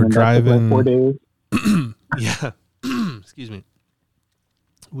 We were driving 4 days. Yeah. Excuse me.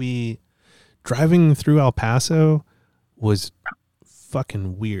 Driving through El Paso was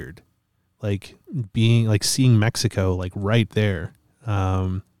fucking weird. Like seeing Mexico like right there.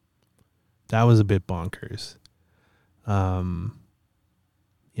 That was a bit bonkers.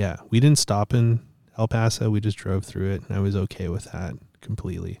 Yeah, we didn't stop in El Paso. We just drove through it, and I was okay with that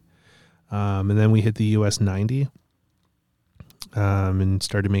completely. And then we hit the US 90 and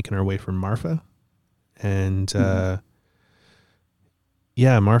started making our way from Marfa. And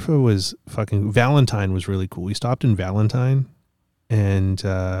yeah, Marfa was fucking... Valentine was really cool. We stopped in Valentine, and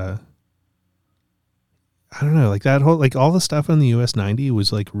I don't know, like that whole, like all the stuff on the US 90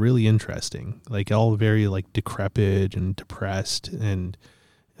 was like really interesting, like all very like decrepit and depressed and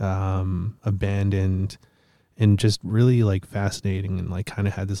abandoned and just really like fascinating and like kind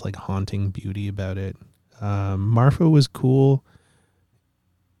of had this like haunting beauty about it. Marfa was cool.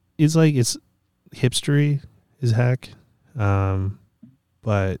 It's like, it's hipstery as heck.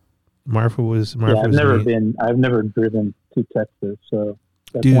 But Marfa was I've neat. I've never driven to Texas, so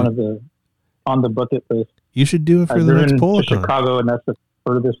that's Dude, one of the on the bucket list. you should do it for I've the next driven to Polacon. Chicago, and that's the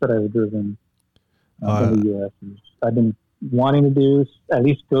furthest that I've driven in the U.S. And I've been wanting to do at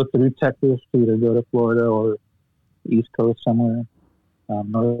least go through Texas to either go to Florida or the East Coast somewhere,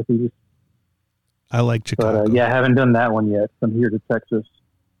 Northeast. I like Chicago. But I haven't done that one yet. From here to Texas,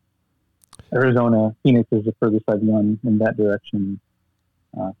 Arizona, Phoenix is the furthest I've gone in that direction,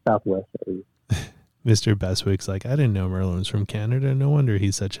 Southwest at least. Mr. Bestwick's like, I didn't know Merlin was from Canada. No wonder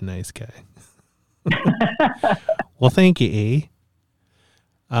he's such a nice guy. Well, thank you,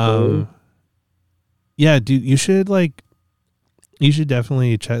 yeah, dude, you should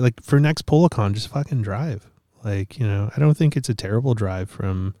definitely check, like, for next Polacon, just fucking drive. Like, you know, I don't think it's a terrible drive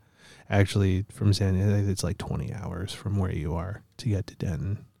from San Diego. It's like 20 hours from where you are to get to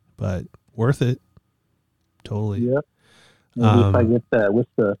Denton, but worth it. Totally. Yep. Maybe if I get that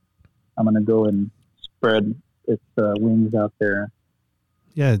Wista, I'm going to go and spread its wings out there.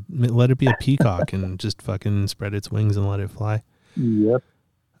 Yeah, let it be a peacock and just fucking spread its wings and let it fly. Yep.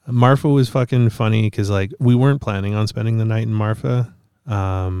 Marfa was fucking funny because, like, we weren't planning on spending the night in Marfa,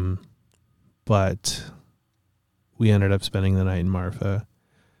 but we ended up spending the night in Marfa,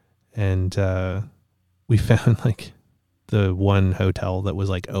 and we found, like, the one hotel that was,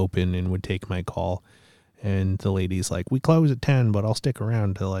 like, open and would take my call, and the lady's like, we close at 10, but I'll stick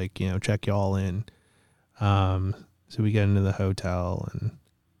around to, like, you know, check y'all in. So we get into the hotel, and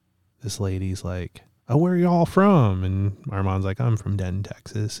this lady's like, oh, where are y'all from? And Armand's like, I'm from Denton,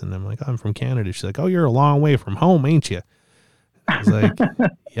 Texas. And I'm like, I'm from Canada. She's like, oh, you're a long way from home, ain't you? I was like,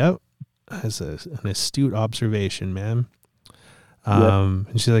 yep. That's an astute observation, man. And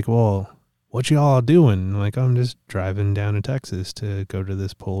she's like, well, what y'all doing? And I'm like, I'm just driving down to Texas to go to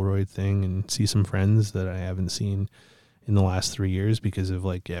this Polaroid thing and see some friends that I haven't seen in the last 3 years because of,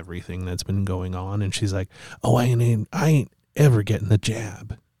 like, everything that's been going on. And she's like, oh, I ain't ever getting the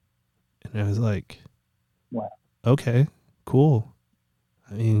jab. And I was like, wow, okay, cool.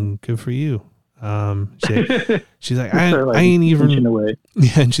 I mean, good for you. She's like, I ain't even away.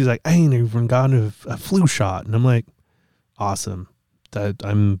 Yeah, and she's like, I ain't even gotten a flu shot. And I'm like, awesome. That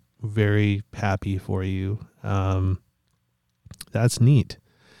I'm very happy for you. That's neat.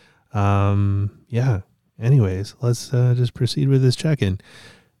 Yeah. Anyways, let's just proceed with this check-in.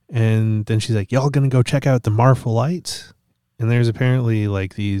 And then she's like, y'all gonna go check out the Marfa lights? And there's apparently,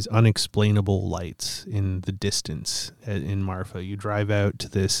 like, these unexplainable lights in the distance in Marfa. You drive out to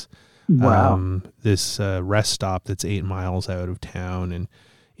this rest stop that's 8 miles out of town, and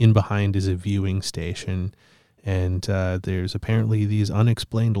in behind is a viewing station. And there's apparently these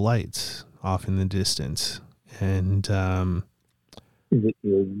unexplained lights off in the distance. And is it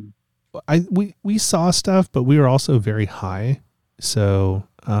alien? we saw stuff, but we were also very high. So,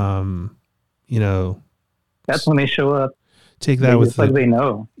 you know, that's when they show up. Take that with like they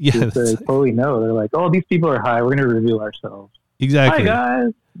know. Yeah, they totally know. They're like, oh, these people are high. We're going to reveal ourselves. Exactly. Hi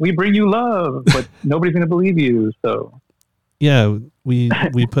guys, we bring you love, but nobody's going to believe you. So yeah, we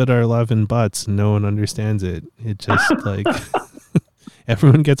put our love in butts, and no one understands it. It just like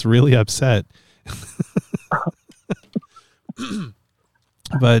everyone gets really upset.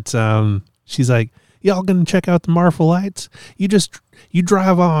 But she's like, y'all gonna check out the Marfa lights? You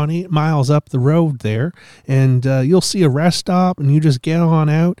drive on 8 miles up the road there, and you'll see a rest stop, and you just get on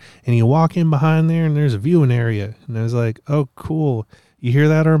out, and you walk in behind there, and there's a viewing area. And I was like, oh, cool. You hear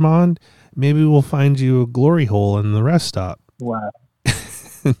that, Armand? Maybe we'll find you a glory hole in the rest stop. Wow.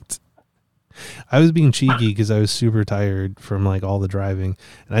 I was being cheeky because I was super tired from, like, all the driving,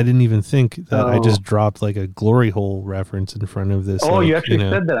 and I didn't even think that I just dropped, like, a glory hole reference in front of this. Oh, like, you actually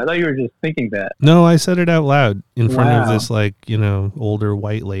said that. I thought you were just thinking that. No, I said it out loud in front of this, like, you know, older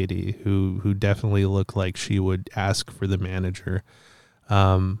white lady who definitely looked like she would ask for the manager.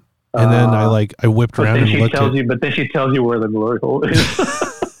 And then I whipped but around then and she looked tells at. you, but then she tells you where the glory hole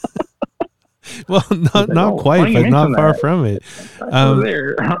is. Well, not "Oh, quite, funny you but not mention far that. from it. Right over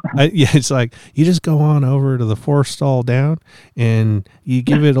there." Yeah, it's like you just go on over to the 4th stall down, and you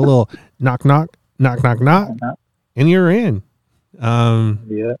give it a little knock, knock, knock, knock, knock, and you're in.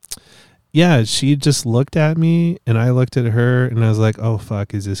 Yeah. Yeah, she just looked at me, and I looked at her, and I was like, "Oh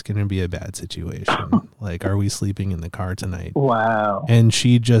fuck, is this gonna be a bad situation? Like, are we sleeping in the car tonight?" Wow. And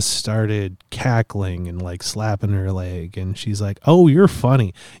she just started cackling and like slapping her leg, and she's like, "Oh, you're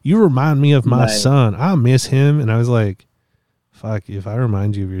funny. You remind me of my Nice. son. I miss him." And I was like, "Fuck, if I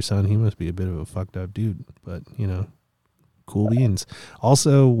remind you of your son, he must be a bit of a fucked up dude." But cool beans.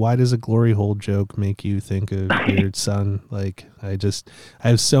 Also, why does a glory hole joke make you think of your son? Like, I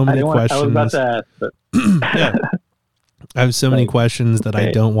have so many I questions. was about to ask, but Yeah. I have so many Like, questions that I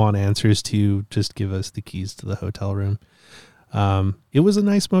okay. don't want answers to. Just give us the keys to the hotel room. It was a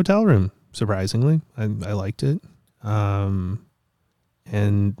nice motel room, surprisingly. I liked it. And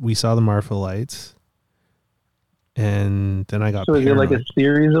we saw the Marfa lights. And then I got so is it like a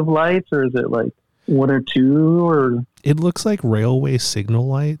series of lights, or is it like one or two, or It looks like railway signal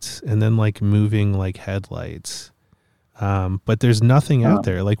lights and then like moving like headlights. But there's nothing out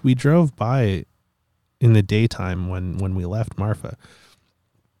there. Like, we drove by in the daytime when we left Marfa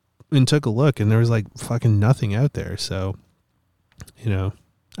and took a look, and there was like fucking nothing out there. So, I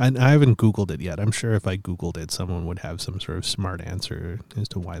haven't Googled it yet. I'm sure if I Googled it, someone would have some sort of smart answer as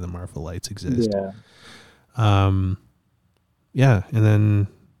to why the Marfa lights exist. yeah? Yeah. And then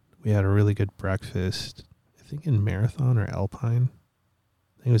we had a really good breakfast, I think in Marathon or Alpine.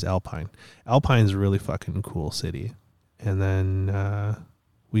 I think it was Alpine. Alpine's a really fucking cool city. And then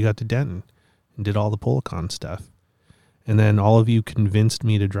we got to Denton and did all the Polacon stuff. And then all of you convinced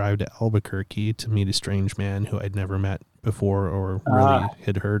me to drive to Albuquerque to meet a strange man who I'd never met before or really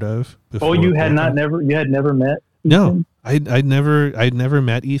had heard of before. Oh, you had Polacon. you had never met Ethan? No, I'd never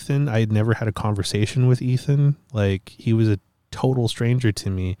met Ethan. I had never had a conversation with Ethan. Like, he was a total stranger to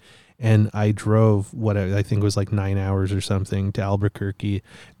me. And I drove what I think was like 9 hours or something to Albuquerque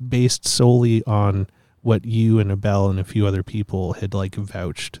based solely on what you and Abel and a few other people had like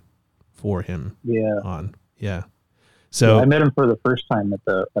vouched for him on. Yeah. So I met him for the first time at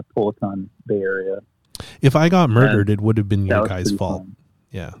Polacon Bay Area. If I got murdered, it would have been your guys' pretty fault. fun.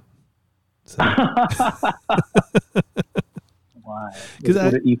 Yeah. So. Why?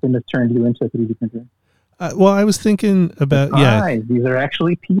 Would Ethan have turned you into a 3D printer? Well, I was thinking about, these are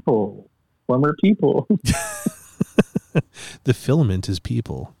actually people, former people. The filament is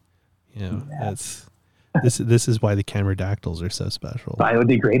people. That's this is why the Camerodactyls are so special.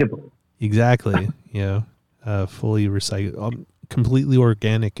 Biodegradable. Exactly. Fully recycled, completely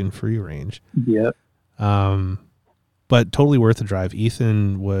organic and free range. Yep. But totally worth the drive.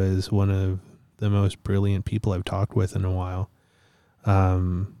 Ethan was one of the most brilliant people I've talked with in a while.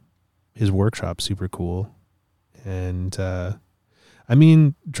 His workshop's super cool. And, I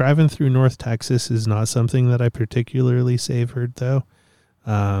mean, driving through North Texas is not something that I particularly savored, though.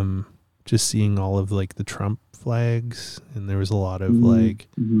 Just seeing all of like the Trump flags, and there was a lot of like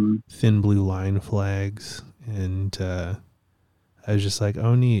thin blue line flags. And, I was just like,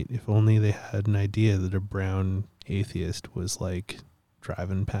 oh, neat. If only they had an idea that a brown atheist was like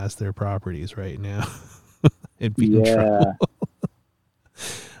driving past their properties right now. It'd be in trouble.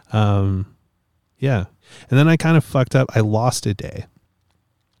 Yeah. And then I kind of fucked up. I lost a day.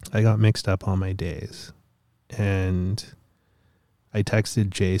 I got mixed up on my days. And I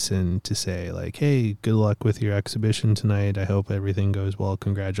texted Jason to say like, hey, good luck with your exhibition tonight. I hope everything goes well.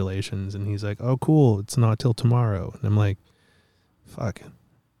 Congratulations. And he's like, oh, cool. It's not till tomorrow. And I'm like, fuck,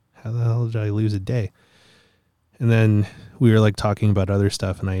 how the hell did I lose a day? And then we were like talking about other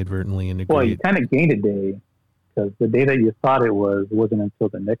stuff, and I inadvertently integrated. Well, you kind of gained a day because the day that you thought it wasn't until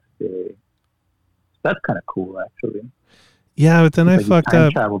the next day. So that's kind of cool, actually. Yeah, but then I fucked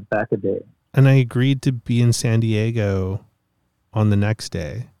up. Traveled back a day, and I agreed to be in San Diego on the next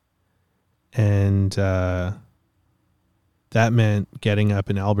day, and that meant getting up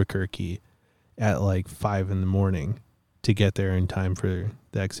in Albuquerque at like 5 a.m. to get there in time for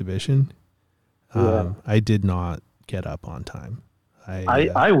the exhibition. I did not get up on time.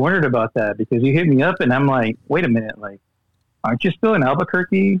 I wondered about that because you hit me up and I'm like, wait a minute, like, aren't you still in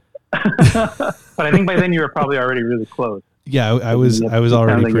Albuquerque? But I think by then you were probably already really close. Yeah, I was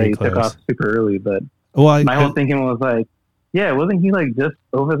already like, pretty close. Took off super early, but my whole thinking was like, yeah, wasn't he like just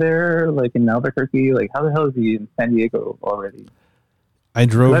over there, like in Albuquerque? Like, how the hell is he in San Diego already? I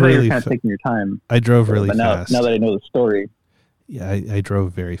drove really kind of taking your time. I drove really fast. Now that I know the story. Yeah, I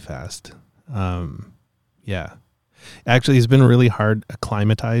drove very fast. Yeah. Actually, it's been really hard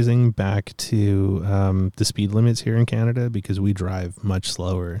acclimatizing back to the speed limits here in Canada because we drive much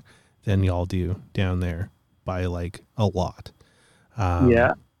slower than y'all do down there by like a lot.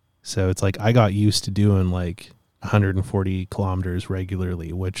 Yeah. So it's like I got used to doing like 140 kilometers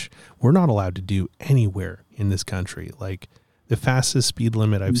regularly, which we're not allowed to do anywhere in this country. Like the fastest speed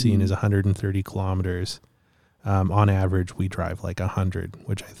limit I've seen is 130 kilometers. On average, we drive like 100,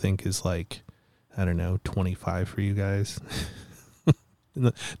 which I think is like, I don't know, 25 for you guys.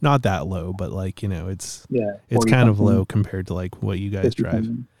 Not that low, but like, you know, it's kind of low compared to like what you guys drive.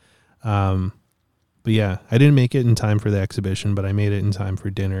 But yeah, I didn't make it in time for the exhibition, but I made it in time for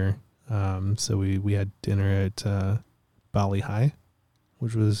dinner. So we had dinner at Bali High,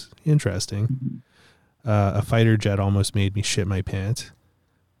 which was interesting. A fighter jet almost made me shit my pants.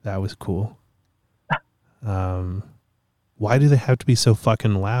 That was cool. Why do they have to be so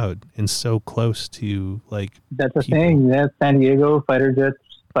fucking loud and so close to like? That's the thing. Yeah, San Diego fighter jets,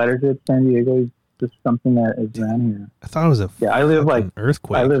 San Diego is just something that is around here. I thought it was a I live like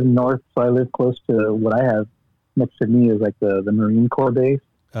earthquake. I live north, so I live close to what I have next to me is like the Marine Corps base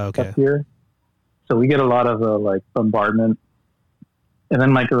up here. So we get a lot of like bombardment, and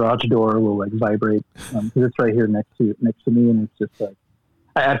then my garage door will like vibrate because it's right here next to me, and it's just like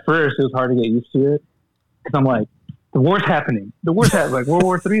at first it was hard to get used to it. Because I'm like, the war's happening. Like World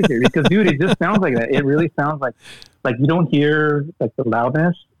War III is here. Because dude, it just sounds like that. It really sounds like you don't hear like the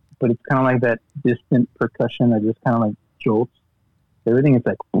loudness, but it's kind of like that distant percussion that just kind of like jolts. Everything is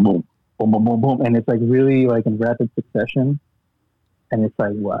like boom, boom, boom, boom, boom, boom, and it's like really like in rapid succession. And it's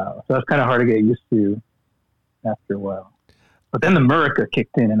like wow. So that's kind of hard to get used to after a while. But then the America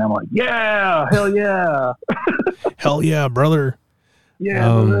kicked in, and I'm like, yeah, hell yeah, hell yeah, brother, yeah,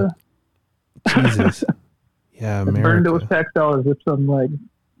 brother. Jesus. Yeah, America. Burn those tax dollars with some like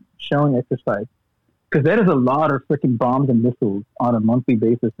shelling exercise, because that is a lot of freaking bombs and missiles on a monthly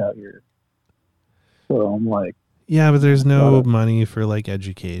basis out here. So I'm like, yeah, but there's no money for like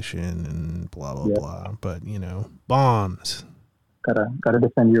education and blah blah blah. But you know, bombs. Gotta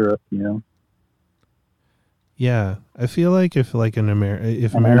defend Europe, you know. Yeah, I feel like if like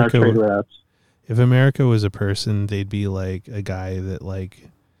if America was a person, they'd be like a guy that like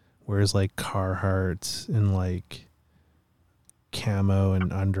wears like Carhartts and like camo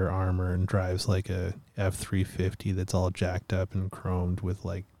and Under Armour and drives like a F-350 that's all jacked up and chromed with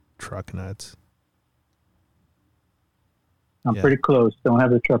like truck nuts. I'm pretty close. Don't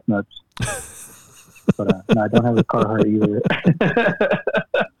have the truck nuts. But no, I don't have the Carhartt either.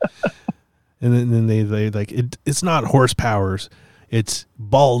 And then they like it's not horsepowers, it's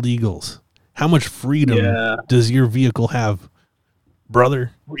bald eagles. How much freedom does your vehicle have,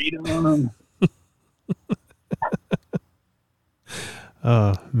 brother? Freedom.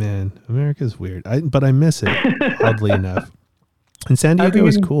 Oh man, America's weird. But I miss it, oddly enough. And San Diego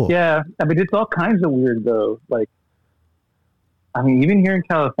is cool. Yeah, I mean it's all kinds of weird though. Like, I mean, even here in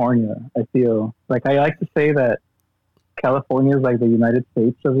California, I feel like I like to say that California is like the United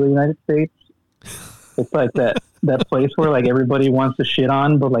States of the United States. It's like that place where like everybody wants to shit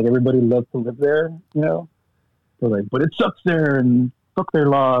on, but like everybody loves to live there, you know? So like, but it sucks there and fuck their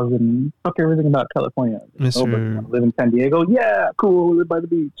laws and fuck everything about California. Mr. Oh, but you live in San Diego? Yeah, cool, live by the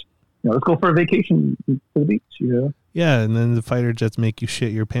beach. You know, let's go for a vacation to the beach, you know? Yeah, and then the fighter jets make you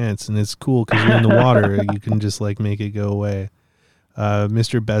shit your pants, and it's cool because you're in the water. You can just like make it go away.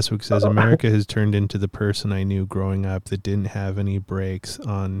 Mr. Beswick says, America has turned into the person I knew growing up that didn't have any brakes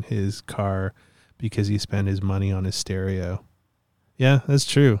on his car because he spent his money on his stereo. Yeah, that's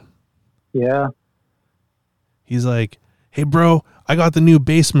true. Yeah. He's like, hey, bro, I got the new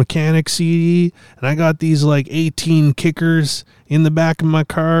Bass Mechanic CD, and I got these like 18 kickers in the back of my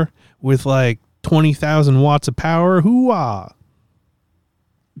car with like 20,000 watts of power. Hoo-ah.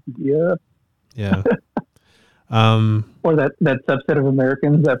 Yeah. Yeah. Or that subset of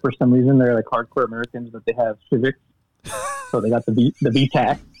Americans that for some reason they're like hardcore Americans, but they have Civics. So they got the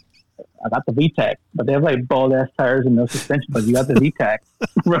VTAC. I got the VTAC, but they have like bald ass tires and no suspension. But you got the VTAC,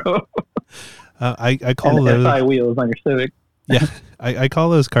 bro. I call and those FI wheels on your Civic. Yeah, I call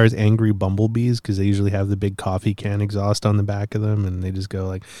those cars angry bumblebees because they usually have the big coffee can exhaust on the back of them, and they just go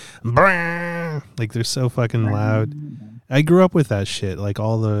like, brrr! Like they're so fucking loud. I grew up with that shit, like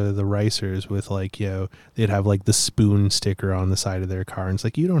all the ricers with like, you know, they'd have like the spoon sticker on the side of their car, and it's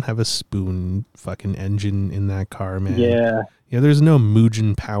like, you don't have a spoon fucking engine in that car, man. Yeah. Yeah, there's no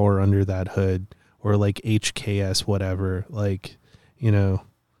Mugen power under that hood or like HKS whatever, like, you know.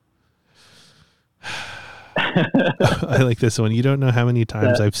 I like this one. You don't know how many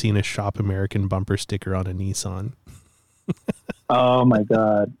times I've seen a Shop American bumper sticker on a Nissan. Oh my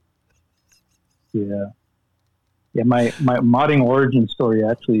God. Yeah. Yeah, my modding origin story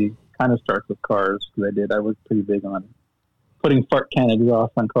actually kind of starts with cars because I was pretty big on putting fart can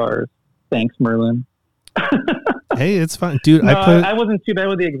exhaust on cars. Thanks, Merlin. Hey, it's fine, dude. No, I wasn't too bad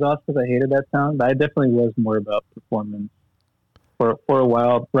with the exhaust because I hated that sound, but I definitely was more about performance for a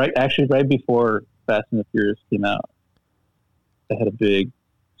while. Right before Fast and the Furious came out, I had a big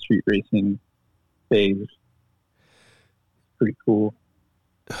street racing phase. Pretty cool.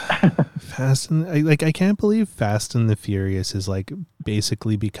 I can't believe Fast and the Furious is like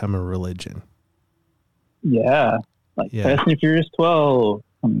basically become a religion. Yeah, Fast and Furious 12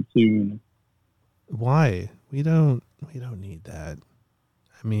 coming soon. Why? We don't need that.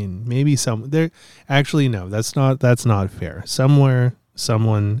 I mean, maybe there. Actually, no, that's not fair. Somewhere,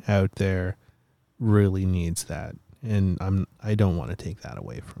 someone out there really needs that, and I don't want to take that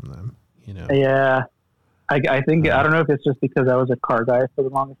away from them. You know? Yeah, I think I don't know if it's just because I was a car guy for the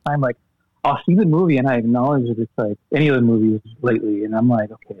longest time. Like, I'll see the movie and I acknowledge that it's like any of the movies lately, and I'm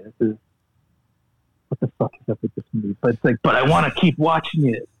like, okay, what the fuck is up with this movie? But it's like, but I want to keep watching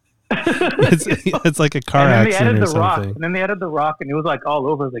it. it's like a car accident or something. And then they added The Rock, and it was like all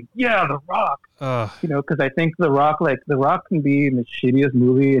over. Like, yeah, The Rock. You know, because I think The Rock can be in the shittiest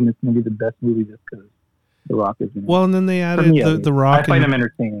movie, and it's gonna be the best movie just because The Rock is in it. Well, and then they added the Rock. I find him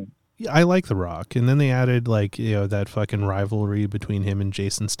entertaining. I like The Rock, and then they added that fucking rivalry between him and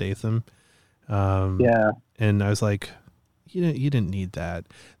Jason Statham. Yeah, and I was like, you didn't need that.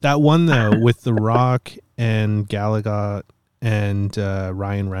 That one though with The Rock and Gallagher and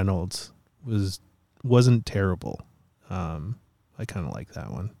Ryan Reynolds wasn't terrible. I kind of like that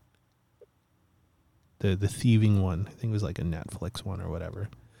one. The thieving one, I think it was like a Netflix one or whatever.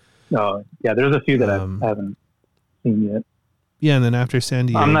 Oh yeah, there's a few that I haven't seen yet. Yeah, and then after San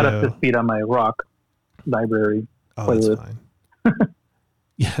Diego, I'm not up to speed on my Rock library. Oh, that's fine.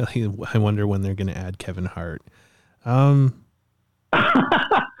 Yeah, I wonder when they're going to add Kevin Hart. I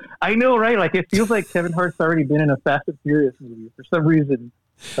know, right? Like, it feels like Kevin Hart's already been in a Fast and Furious movie for some reason.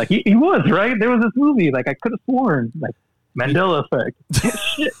 Like, he was, right? There was this movie. Like, I could have sworn. Like, Mandela Effect.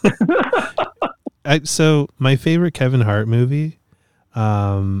 Shit. So, my favorite Kevin Hart movie...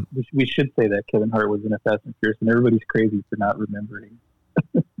 we should say that Kevin Hart was in a Fast and Furious, and everybody's crazy for not remembering.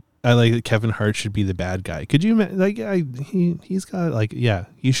 I like that Kevin Hart should be the bad guy. Could you he's got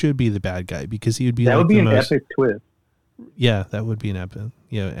he should be the bad guy because he would be an epic twist. Yeah, that would be an epic.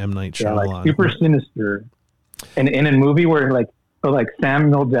 Yeah, M. Night Shyamalan. Yeah, like super sinister, and in a movie where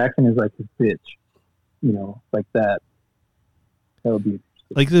Samuel Jackson is like his bitch, you know, like that. That would be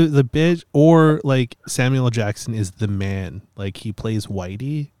like the bitch, or like Samuel Jackson is the man. Like he plays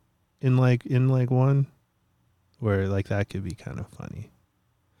Whitey in one, where like that could be kind of funny.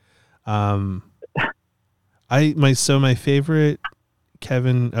 My favorite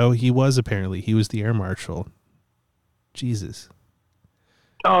Kevin. Oh, he was the air marshal. Jesus.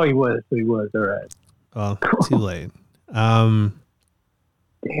 Oh, he was. All right. Well, too late. Damn.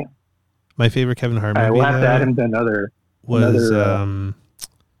 My favorite Kevin Hart movie. We'll have to add him to another.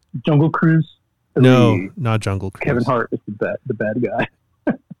 Jungle Cruise. No, not Jungle Cruise. Kevin Hart is the bad guy.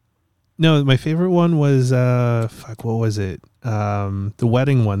 No, my favorite one was what was it? The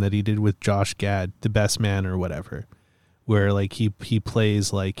wedding one that he did with Josh Gad, The Best Man or whatever, where like he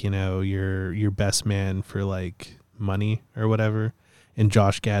plays like, you know, your best man for like money or whatever, and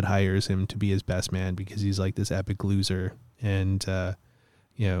Josh Gad hires him to be his best man because he's like this epic loser, and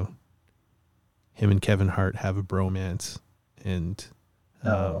you know, him and Kevin Hart have a bromance, and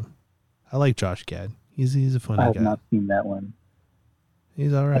I like Josh Gad. He's a funny guy. I have not seen that one.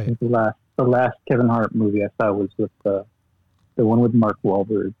 He's all right. I think the last Kevin Hart movie I saw was with the one with Mark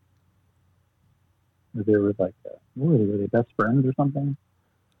Wahlberg. Where they were like, were they best friends or something?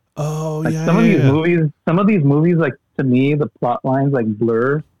 Oh, like yeah. Some of these movies, like, to me, the plot lines like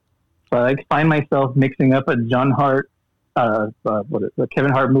blur. So I like find myself mixing up a John Hart, a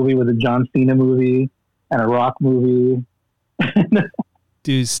Kevin Hart movie with a John Cena movie and a Rock movie.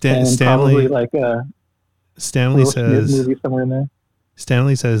 Dude, Stanley like Stanley says movie somewhere in there.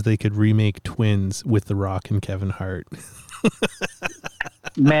 Stanley says they could remake Twins with The Rock and Kevin Hart.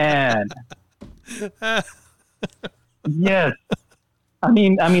 Man. Yes. I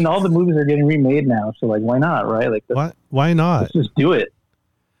mean, all the movies are getting remade now, so like, why not, right? Like, why not? Let's just do it.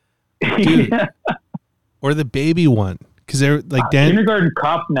 Dude. Yeah. Or the baby one, because they're like Kindergarten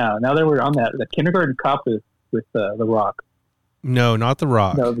Cop now. Now that we're on that, the Kindergarten Cop is with The Rock. No, not The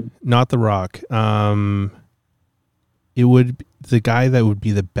Rock. Not The Rock. It would be, the guy that would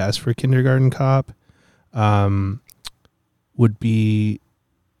be the best for Kindergarten Cop would be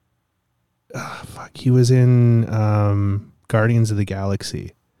he was in Guardians of the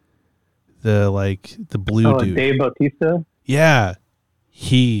Galaxy. the blue dude. Dave Bautista. Yeah,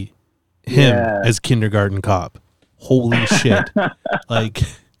 him Yeah. as kindergarten cop. Holy shit! Like,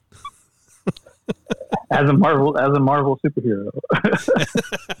 as a Marvel superhero.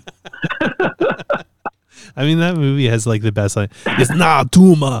 I mean, that movie has like the best line. It's not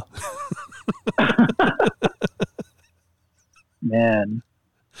Tuma. Man.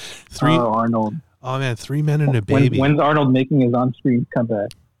 Three. Oh, Arnold. Oh man, 3 men and a baby. When's Arnold making his on-screen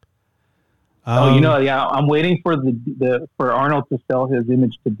comeback? Yeah, I'm waiting for for Arnold to sell his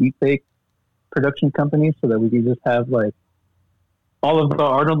image to deepfake production companies so that we can just have like all of the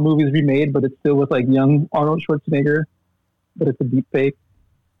Arnold movies remade, but it's still with like young Arnold Schwarzenegger, but it's a deepfake.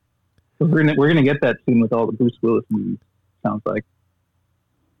 So we're gonna get that soon with all the Bruce Willis movies. Sounds like.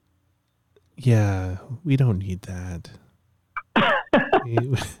 Yeah, we don't need that.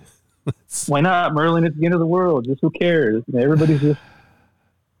 Why not, Merlin? It's the end of the world. Just who cares? Everybody's just.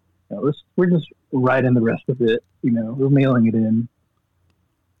 We're just writing the rest of it. We're mailing it in.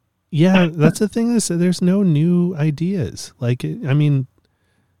 Yeah, that's the thing. Is there's no new ideas. Like, I mean,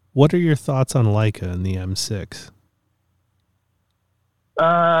 what are your thoughts on Leica and the M6?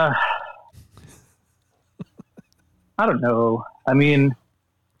 I don't know. I mean,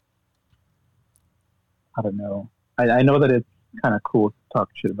 I don't know. I know that it's kind of cool to talk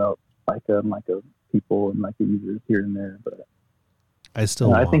shit about Leica and Leica people and Leica users here and there, but I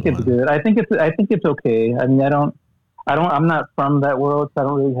still. I think it's good. I think it's okay. I mean, I'm not from that world, so I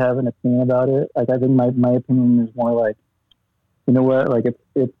don't really have an opinion about it. Like, I think my opinion is more like, you know what? Like,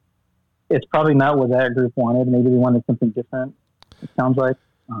 it's probably not what that group wanted. Maybe they wanted something different. It sounds like.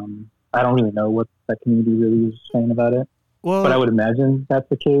 I don't really know what that community really is saying about it. Well, but I would imagine that's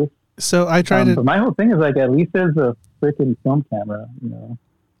the case. So I tried to. But my whole thing is like, at least there's a freaking film camera.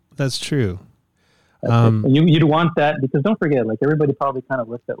 That's true. You'd want that because don't forget, like everybody probably kind of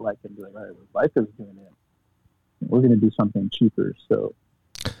looked at Leica and be like, all right, Leica's doing it. We're going to do something cheaper. So,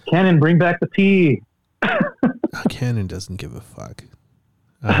 Canon, bring back the P. Canon doesn't give a fuck.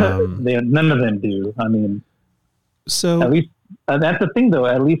 None of them do. I mean, so at least that's the thing, though.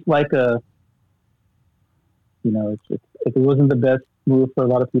 At least Leica, if it wasn't the best move for a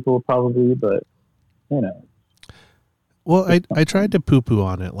lot of people, probably, but Well, I tried to poo-poo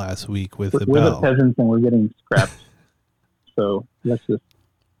on it last week with the we're Bell. the peasants and we're getting scrapped. So let's just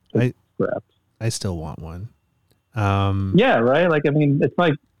scrapped. I still want one. Yeah, right. Like, I mean, it's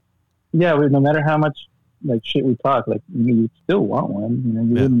like, yeah, no matter how much like shit we talk, like you still want one.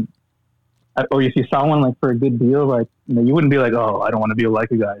 You wouldn't, or if you saw one like for a good deal, like you wouldn't be like, oh, I don't want to be a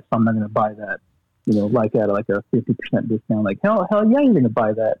Leica guy, so I'm not going to buy that. Like at like a 50% discount. Like hell yeah, you're going to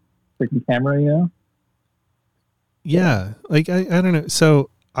buy that freaking camera. Yeah, like I don't know. So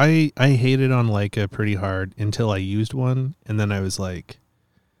I hated on Leica pretty hard until I used one, and then I was like,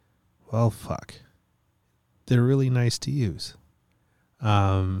 well, fuck. They're really nice to use.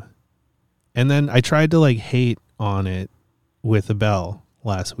 And then I tried to like hate on it with a Bell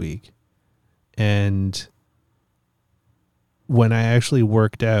last week. And when I actually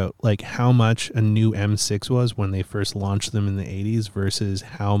worked out like how much a new M6 was when they first launched them in the 80s versus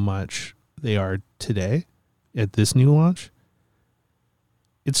how much they are today at this new launch,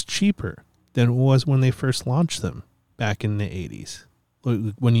 it's cheaper than it was when they first launched them back in the 80s.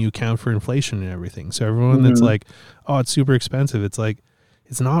 When you account for inflation and everything. So everyone that's like, oh, it's super expensive. It's like,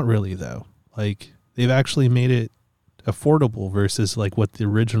 it's not really though. Like they've actually made it affordable versus like what the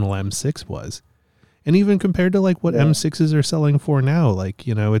original M6 was. And even compared to like what M6s are selling for now, like,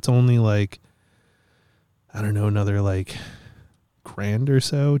 it's only like, I don't know, another like $1,000 or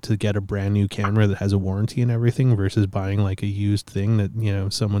so to get a brand new camera that has a warranty and everything versus buying like a used thing that,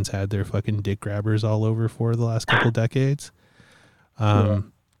 someone's had their fucking dick grabbers all over for the last couple decades.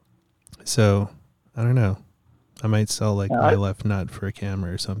 So I don't know. I might sell like my left nut for a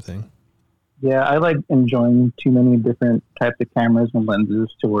camera or something. Yeah, I like enjoying too many different types of cameras and lenses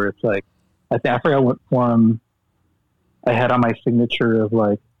to where it's like, I forgot what form I had on my signature of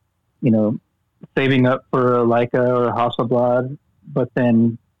like, saving up for a Leica or a Hasselblad, but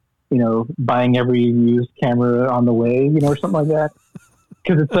then, buying every used camera on the way, or something like that.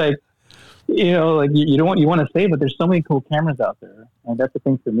 Because it's like, like you want to save, but there's so many cool cameras out there, and that's the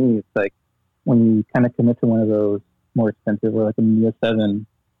thing for me. It's like when you kind of commit to one of those more expensive, or like a Mia 7,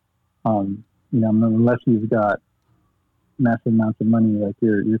 unless you've got massive amounts of money, like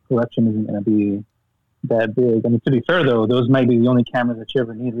your collection isn't going to be that big. I mean, to be fair though, those might be the only cameras that you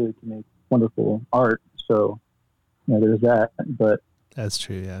ever need really to make wonderful art. So, there's that. But that's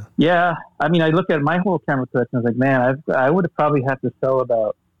true. Yeah. Yeah. I mean, I look at my whole camera collection. I was like, man, I would probably have to sell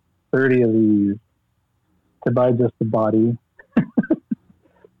about 30 of these to buy just the body.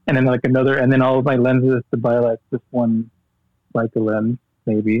 and then like another, and then all of my lenses to buy like this one Leica lens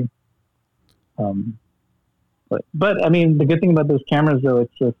maybe. But I mean, the good thing about those cameras though,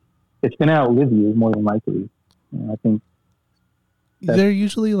 it's gonna outlive you more than likely. I think they're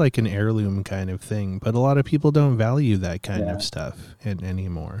usually like an heirloom kind of thing, but a lot of people don't value that kind of stuff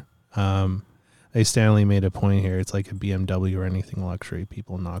anymore. Stanley made a point here. It's like a BMW or anything luxury.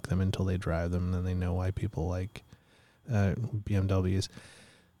 People knock them until they drive them, and then they know why people like BMWs.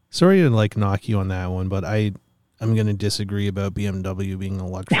 Sorry to like knock you on that one, but I'm going to disagree about BMW being a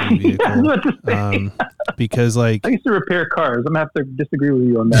luxury vehicle. Because like I used to repair cars. I'm going to have to disagree with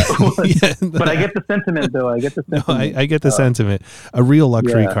you on that one. But I get the sentiment though. I get the sentiment. A real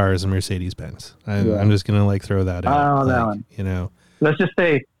luxury car is a Mercedes-Benz. I'm just going to like throw that out. That one. Let's just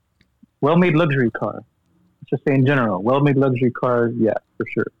say well-made luxury car. Let's just say in general, well-made luxury car. Yeah, for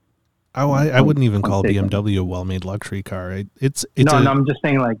sure. Oh, I wouldn't even call BMW a well-made luxury car. It's no, I'm just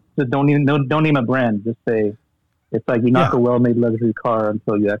saying like don't name a brand. Just say it's like you knock a well-made luxury car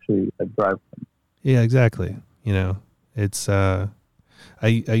until you actually like drive them. Yeah, exactly. It's I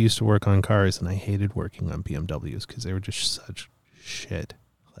used to work on cars and I hated working on BMWs because they were just such shit.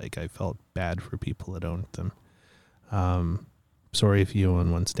 Like I felt bad for people that owned them. Sorry if you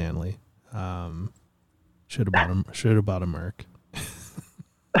own one, Stanley. Should have bought a Merc.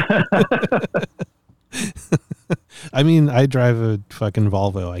 I mean, I drive a fucking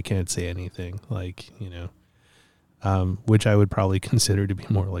Volvo. I can't say anything. Which I would probably consider to be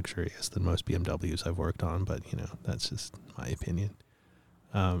more luxurious than most BMWs I've worked on, but that's just my opinion.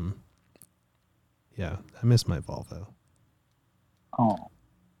 Yeah, I miss my Volvo. Oh,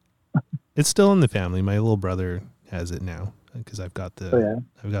 it's still in the family. My little brother has it now because I've got the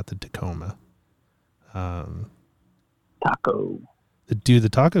Tacoma. Taco. The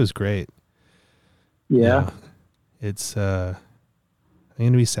taco is great. Yeah. It's I'm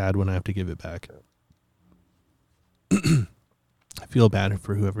gonna be sad when I have to give it back. I feel bad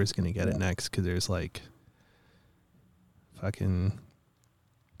for whoever's gonna get it next because there's like fucking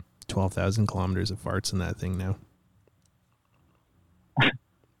 12,000 kilometers of farts in that thing now.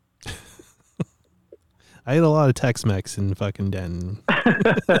 I had a lot of Tex-Mex in fucking Denton.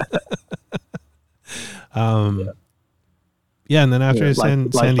 Yeah, and then after San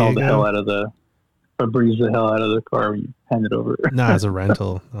Diego, the hell out of or breeze the hell out of the car when you hand it over. Nah, as a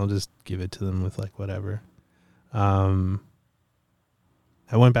rental, I'll just give it to them with like whatever. I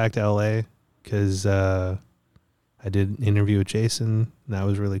went back to LA because I did an interview with Jason, and that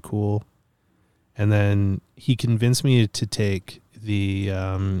was really cool. And then he convinced me to take the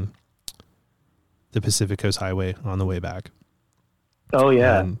Pacific Coast Highway on the way back. Oh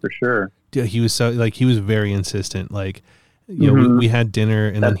yeah, for sure. He was he was very insistent. Like, we had dinner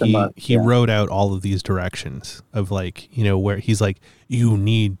and then he wrote out all of these directions of where he's like, you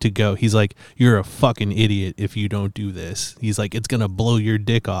need to go. He's like, you're a fucking idiot if you don't do this. He's like, it's going to blow your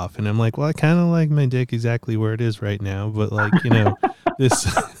dick off. And I'm like, well, I kind of like my dick exactly where it is right now. But this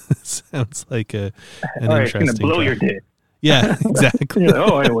sounds like an interesting. It's going to blow your dick. Yeah, exactly. In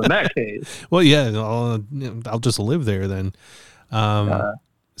that case. Well, yeah, I'll just live there then.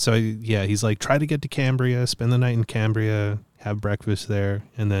 So yeah, he's like, try to get to Cambria, spend the night in Cambria, have breakfast there,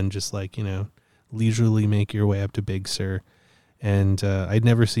 and then just leisurely make your way up to Big Sur. And I'd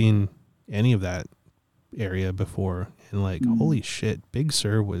never seen any of that area before, and holy shit, Big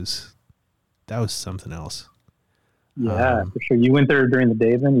Sur was something else. Yeah, for sure. You went there during the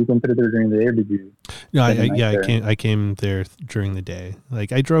day then? You went there during the day, or did you? No, I came there during the day. I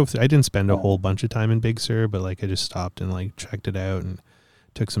didn't spend a whole bunch of time in Big Sur, but I just stopped and checked it out and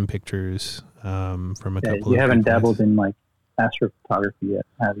took some pictures from a couple of You haven't dabbled in astrophotography yet,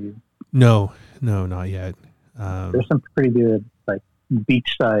 have you? No, not yet. There's some pretty good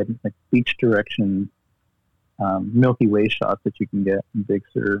beachside, beach direction Milky Way shots that you can get in Big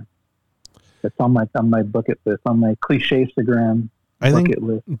Sur. That's on my bucket list, on my cliche-stagram bucket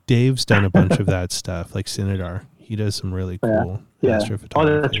list. Dave's done a bunch of that stuff, like Cinedar. He does some really cool astrophotography.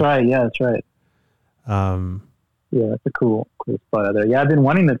 Oh, that's right. Yeah, that's right. Yeah, that's a cool spot out there. Yeah, I've been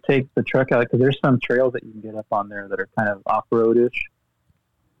wanting to take the truck out because there's some trails that you can get up on there that are kind of off-roadish.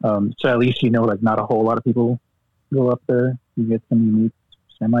 So at least not a whole lot of people go up there. You get some unique,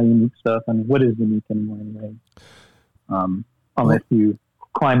 semi-unique stuff. I mean, what is unique anyway? Unless you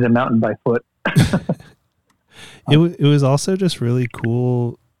climb the mountain by foot. It was also just really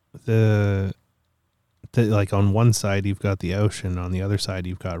cool. The on one side you've got the ocean, on the other side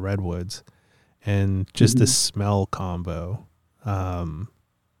you've got redwoods. And just the smell combo that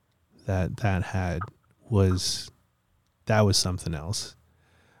was something else.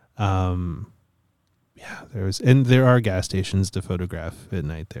 Yeah, there are gas stations to photograph at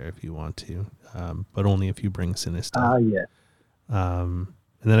night there if you want to, but only if you bring Cinesta. Yeah. And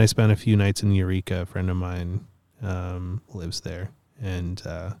then I spent a few nights in Eureka. A friend of mine lives there, and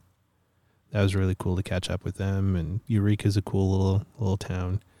that was really cool to catch up with them. And Eureka's a cool little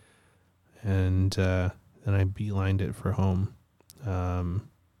town. And then I beelined it for home. Yeah,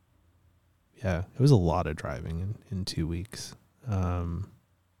 it was a lot of driving in 2 weeks.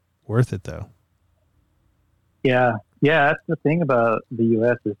 Worth it though. Yeah, that's the thing about the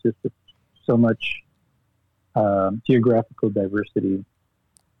U.S. is just so much geographical diversity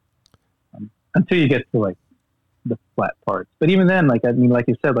until you get to like the flat parts. But even then, like I mean, like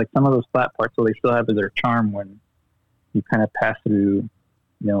you said, like some of those flat parts, so they still have their charm when you kind of pass through,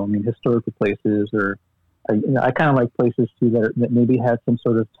 historical places, or I kind of like places too that maybe had some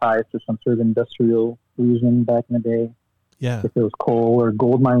sort of ties to some sort of industrial reason back in the day. Yeah. If it was coal or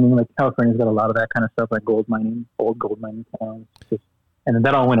gold mining, like California's got a lot of that kind of stuff, like gold mining, old gold mining towns. And then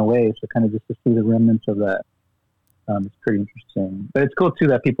that all went away, so kind of just to see the remnants of that, it's pretty interesting. But it's cool too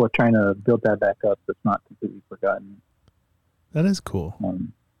that people are trying to build that back up. So it's not completely forgotten. That is cool.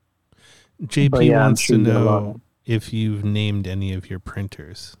 JP wants to know if you've named any of your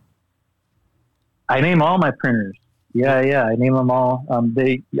printers. I name all my printers. Yeah, I name them all.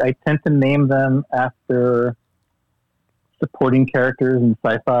 I tend to name them after supporting characters in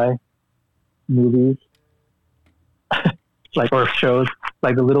sci-fi movies, or shows.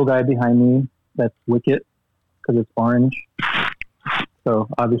 Like the little guy behind me, that's Wicket, because it's orange. So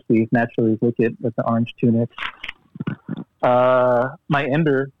obviously, naturally, Wicket with the orange tunic. My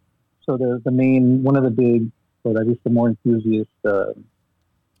Ender. So the main, one of the big, or at least the more enthusiast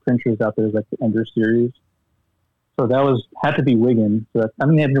printers out there is like the Ender series. So that had to be Wiggin. So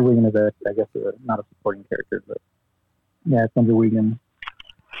Ender Wiggin is I guess not a supporting character, but yeah, it's Ender Wiggin.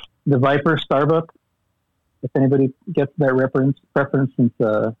 The Viper Starbuck, if anybody gets that reference since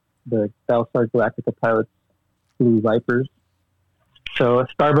the Battlestar Galactica pilots flew Vipers. So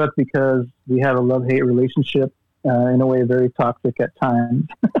Starbuck because we have a love-hate relationship, in a way very toxic at times.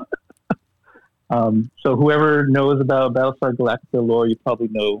 So whoever knows about Battlestar Galactica lore, you probably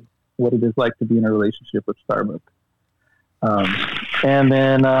know what it is like to be in a relationship with Starbuck. And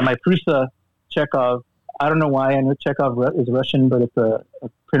then my Prusa Chekhov. I don't know why I know Chekhov is Russian, but it's a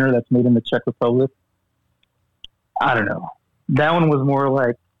printer that's made in the Czech Republic. I don't know. That one was more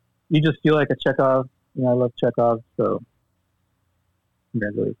like, you just feel like a Chekhov. I love Chekhov, so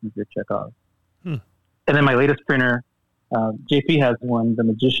congratulations, you're Chekhov. And then my latest printer, JP has one, the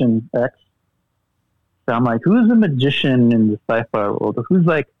Magician X. So I'm like, who's the magician in the sci-fi world? Who's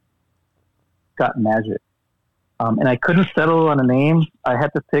like got magic? And I couldn't settle on a name. I had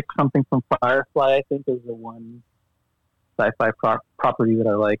to pick something from Firefly, I think is the one sci-fi property that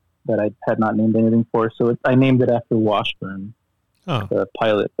I like that I had not named anything for. So I named it after Washburn, the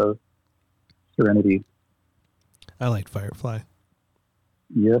pilot of Serenity. I liked Firefly.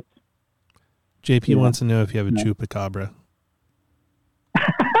 Yep. JP wants to know if you have a Chupacabra.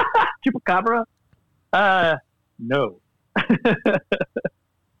 Chupacabra? No.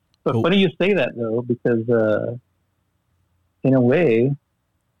 But funny you say that, though, because in a way,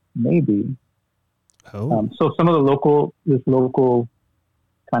 maybe. So some of this local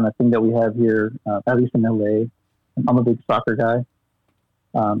kind of thing that we have here, at least in LA, I'm a big soccer guy.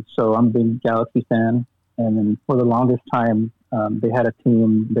 So I'm a big Galaxy fan. And then for the longest time, they had a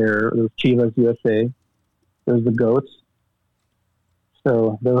team there. It was Chivas USA. There was the Goats.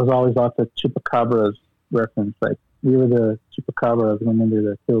 So there was always lots of Chupacabras reference. Like, we were the Chupacabras when they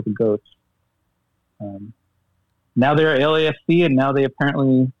were the Goats. Now they're LAFC, and now they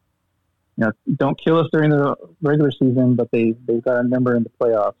apparently, don't kill us during the regular season, but they've got a number in the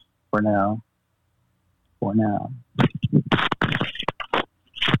playoffs for now.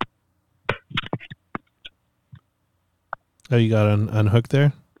 Oh, you got unhooked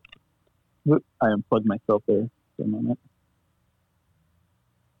there? I unplugged myself there for a moment.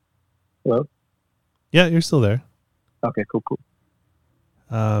 Hello? Yeah, you're still there. Okay, cool.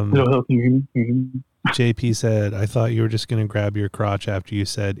 Hello, can you hear me? JP said, I thought you were just going to grab your crotch after you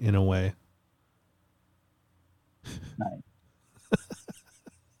said, in a way. Nice.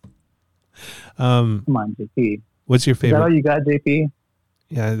 Come on, JP. What's your favorite? Is that all you got, JP?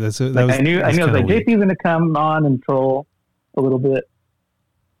 Yeah, I knew. I was like, JP's going to come on and troll a little bit.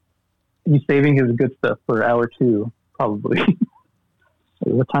 He's saving his good stuff for hour 2, probably.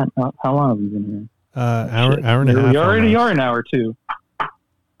 Wait, what time? How long have you been here? Hour and a half. You already are an hour 2.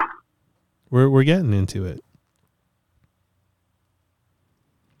 We're getting into it.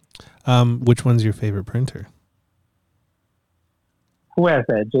 Which one's your favorite printer? Who has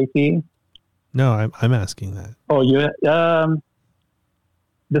that? JP? No, I'm asking that. Oh,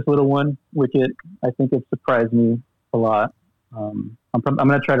 this little one, Wicket. I think it surprised me a lot. I'm going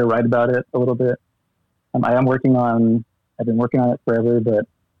to try to write about it a little bit. I've been working on it forever, but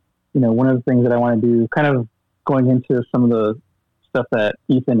one of the things that I want to do, kind of going into some of the stuff that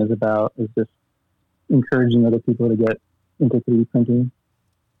Ethan is about, is just encouraging other people to get into 3D printing.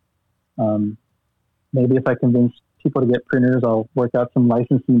 Maybe if I convince people to get printers, I'll work out some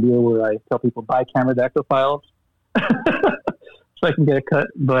licensing deal where I tell people buy camera dactyl so I can get a cut.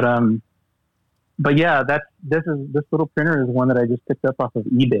 But yeah, this little printer is one that I just picked up off of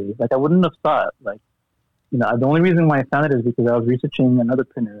eBay. Like I wouldn't have thought. Like, the only reason why I found it is because I was researching another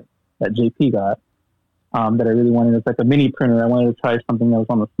printer that JP got that I really wanted. It's like a mini printer. I wanted to try something that was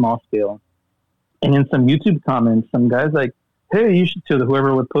on the small scale. And in some YouTube comments, some guys like, hey, you should, to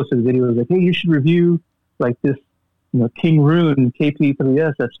whoever would post the video was like, hey, you should review like this, King Rune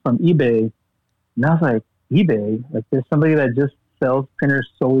KP3S that's from eBay. And I was like, eBay? Like there's somebody that just sells printers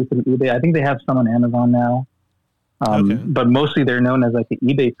solely through eBay. I think they have some on Amazon now. Okay. But mostly they're known as like an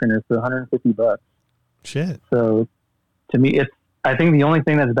eBay printer for $150. Shit. So to me, I think the only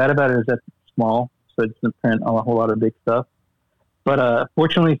thing that's bad about it is that it's small, so it doesn't print a whole lot of big stuff. But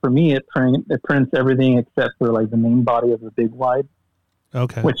fortunately for me, it prints everything except for like the main body of the big wide.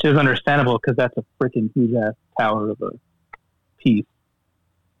 Okay. Which is understandable because that's a freaking huge ass tower of a piece,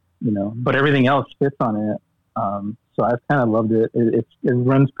 But everything else fits on it. So I've kind of loved it. It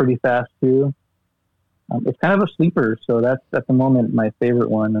runs pretty fast too. It's kind of a sleeper, so that's at the moment my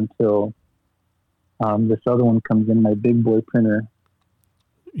favorite one until this other one comes in, my big boy printer.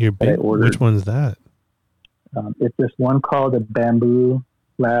 Your big, which one's that? It's this one called the Bamboo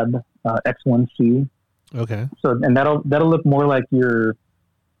Lab X1C. Okay. So, and that'll look more like your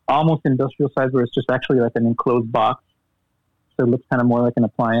almost industrial size, where it's just actually like an enclosed box. So it looks kind of more like an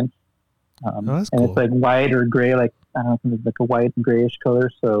appliance. That's and cool. It's like white or gray, like I don't know, it's like a white and grayish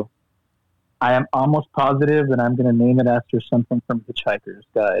color. So I am almost positive that I'm going to name it after something from Hitchhiker's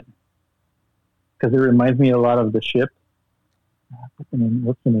Guide, because it reminds me a lot of the ship. What's the name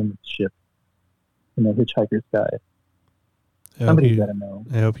of the ship in the Hitchhiker's Guide? Somebody's got to know.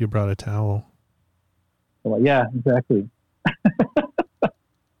 I hope you brought a towel. Well, yeah, exactly.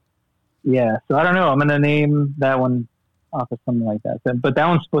 Yeah, so I don't know. I'm going to name that one off of something like that. But that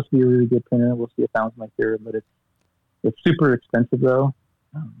one's supposed to be a really good printer. We'll see if that one's my favorite. But it's super expensive, though.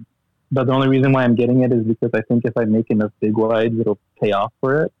 But the only reason why I'm getting it is because I think if I make enough big wides, it'll pay off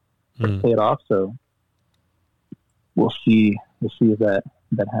for it. Pay it off. So we'll see. We'll see if that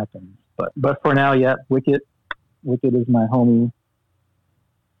happens. But for now, yeah, Wicket is my homie.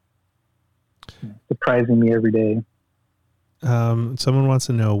 Surprising me every day. Someone wants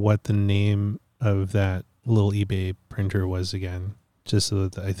to know what the name of that little eBay printer was again, just so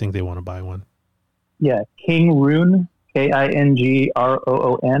that I think they want to buy one. Yeah, King Rune,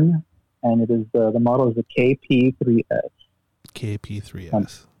 KINGROON, and it is the model is the KP3S.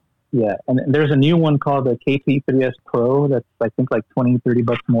 KP3S. Yeah, and there's a new one called the KP3S Pro that's I think like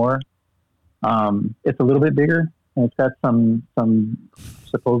 $20-$30 more. It's a little bit bigger, and it's got some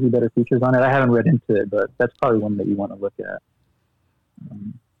supposedly better features on it. I haven't read into it, but that's probably one that you want to look at.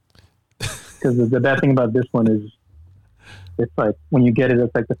 Because the bad thing about this one is it's like when you get it,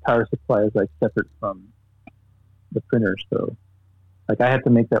 it's like the power supply is like separate from the printer. So like I had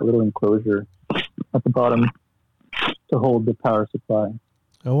to make that little enclosure at the bottom to hold the power supply.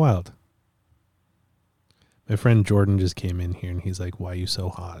 Oh, wild. My friend Jordan just came in here and he's like, why are you so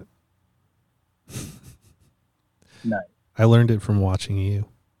hot? Nice. I learned it from watching you.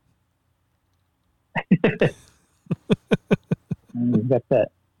 You've got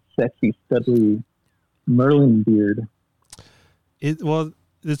that sexy, studly Merlin beard.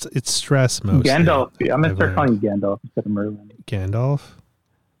 It's stress mostly. Gandalf. I'm going to start calling you Gandalf instead of Merlin. Gandalf?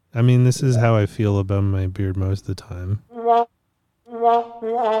 I mean, this is how I feel about my beard most of the time.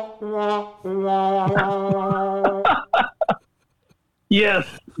 Yes,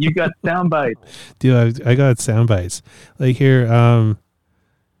 you got sound bites. Dude, I got sound bites. Like here,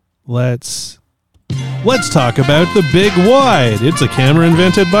 let's talk about the Big Wide. It's a camera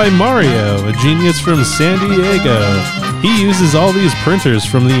invented by Mario, a genius from San Diego. He uses all these printers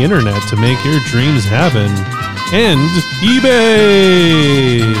from the internet to make your dreams happen. And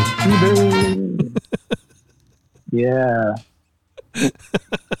eBay. Yeah.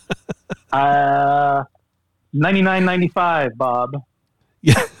 $99.95, Bob.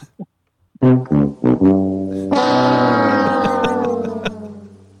 Yeah.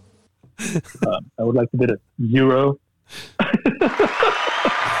 I would like to bid a $0.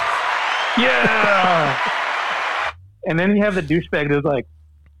 Yeah. And then you have the douchebag that's like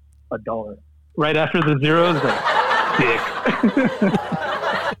 $1. right after the zeros, like, dick.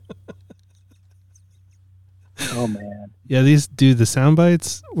 Oh, man. Yeah, the sound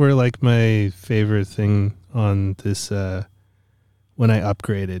bites were like my favorite thing on this when I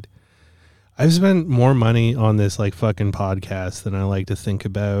upgraded. I've spent more money on this like fucking podcast than I like to think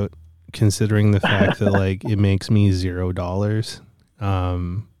about, considering the fact that like it makes me $0.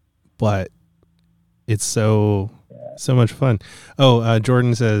 But it's so much fun. Oh,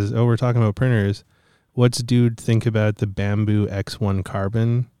 Jordan says, we're talking about printers. What's dude think about the Bamboo X1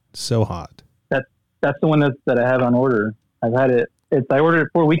 Carbon? So hot. That's the one that I have on order. I've had it. I ordered it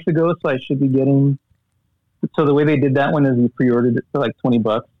 4 weeks ago, so I should be getting. So the way they did that one is you pre-ordered it for like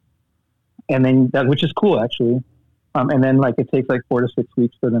 $20, and then which is cool actually. And then like it takes like 4 to 6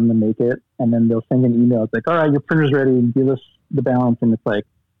 weeks for them to make it, and then they'll send an email. It's like, all right, your printer's ready. Give us the balance, and it's like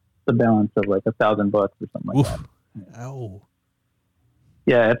the balance of like $1,000 or something like that. Ow.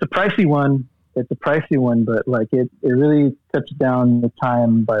 Yeah, it's a pricey one. But like it really cuts down the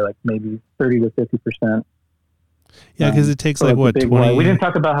time by like maybe 30 to 50%. Yeah, because it takes like what 20. Wide. We didn't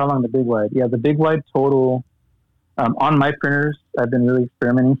talk about how long the big wide. Yeah, the big wide total on my printers. I've been really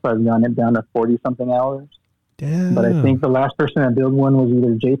experimenting, so I've gone it down to 40 something hours. Damn. But I think the last person that built one was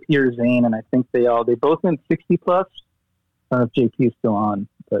either JP or Zane, and I think they both went 60 plus. I don't know if JP is still on,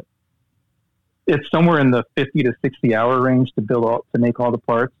 but it's somewhere in the 50 to 60 hour range to make all the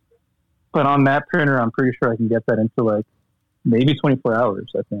parts. But on that printer, I'm pretty sure I can get that into like maybe 24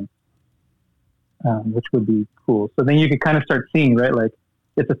 hours, I think, which would be cool. So then you could kind of start seeing, right? Like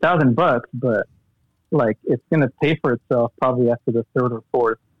it's $1,000, but like it's going to pay for itself probably after the third or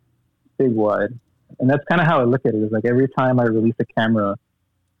fourth big wide. And that's kind of how I look at it. Is like every time I release a camera,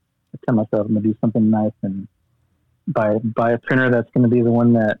 I tell myself I'm going to do something nice and buy a printer that's going to be the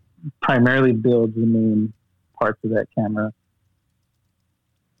one that primarily builds the main parts of that camera.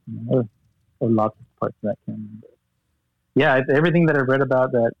 Or lots of parts of that camera. But yeah, everything that I've read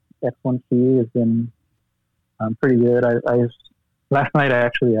about that X1C has been pretty good. Last night I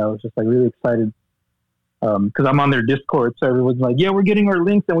was just like really excited because I'm on their Discord, so everyone's like, "Yeah, we're getting our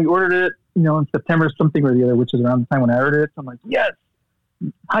links, and we ordered it, in September something or the other," which is around the time when I ordered it. So I'm like, "Yes,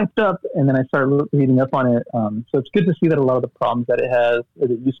 hyped up!" And then I started reading up on it. So it's good to see that a lot of the problems that it has, or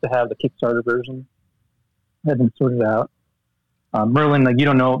that it used to have, the Kickstarter version, have been sorted out. Merlin, like you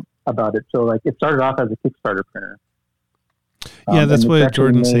don't know about it, so like it started off as a Kickstarter printer. Yeah, that's what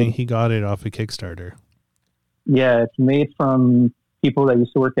Jordan's saying. He got it off of Kickstarter. Yeah, it's made from people that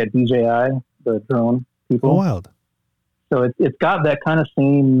used to work at DJI, the drone people. Oh, wild. So it's got that kind of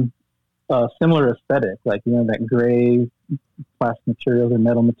same similar aesthetic, like that gray plastic materials and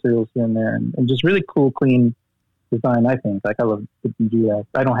metal materials in there, and just really cool, clean design. I think I love the DJI.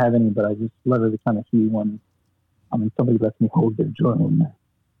 I don't have any, but I just love every time I see one. I mean, somebody lets me hold their drone.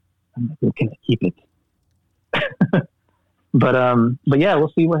 I'm like, okay, I keep it. But yeah,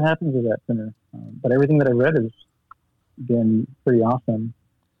 we'll see what happens with that printer. But everything that I read has been pretty awesome.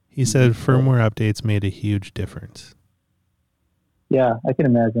 He said firmware updates made a huge difference. Yeah, I can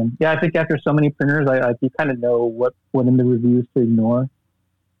imagine. Yeah, I think after so many printers, you kind of know what in the reviews to ignore.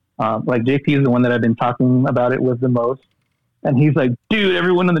 Like JP is the one that I've been talking about it with the most, and he's like, "Dude,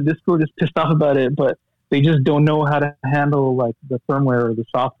 everyone on the Discord is pissed off about it, but they just don't know how to handle like the firmware or the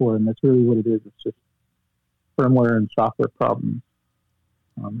software," and that's really what it is. It's just firmware and software problems,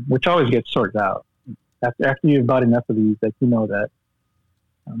 which always gets sorted out after you've bought enough of these. Like that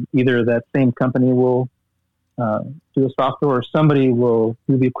either that same company will do a software, or somebody will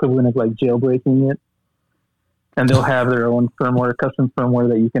do the equivalent of like jailbreaking it, and they'll have their own firmware, custom firmware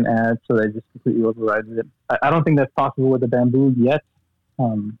that you can add, so that it just completely overrides it. I don't think that's possible with the Bamboo yet.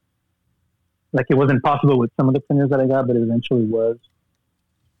 Like it wasn't possible with some of the printers that I got, but it eventually was.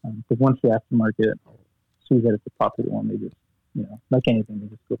 Because once the aftermarket sees that it's a popular one, they just, like anything, they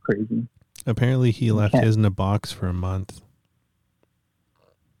just go crazy. Apparently he left his in a box for a month.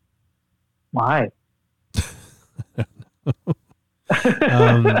 Why?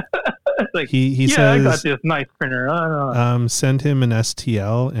 Like, he says, I got this nice printer. Send him an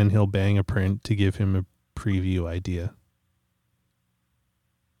STL and he'll bang a print to give him a preview idea.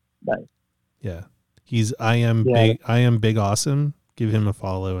 Nice. Yeah. I am big awesome. Give him a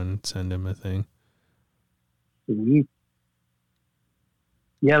follow and send him a thing. Sweet.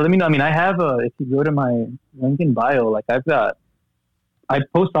 Yeah, let me know. I mean, I have if you go to my link in bio, like I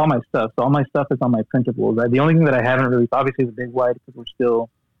post all my stuff. So all my stuff is on my printables. The only thing that I haven't released, obviously, is the big wide, because we're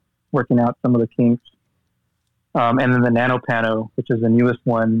still working out some of the kinks. And then the Nano Pano, which is the newest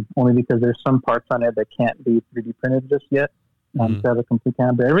one, only because there's some parts on it that can't be 3D printed just yet to have a complete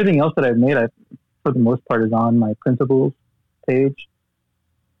camera. But everything else that I've made, for the most part, is on my printables page.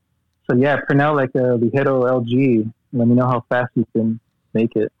 So yeah, print out like a Ligero LG. Let me know how fast you can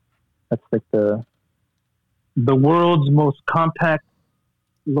make it. That's like the world's most compact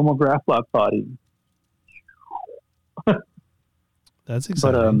lomograph block body. That's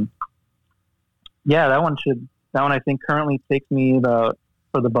exciting. But yeah, that one I think currently takes me about,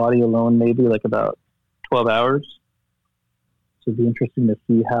 for the body alone, maybe like about 12 hours. So it'd be interesting to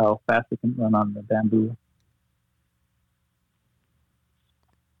see how fast it can run on the Bamboo.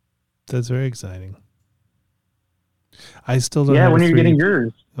 That's very exciting. I still don't. Yeah, have when a you're 3D getting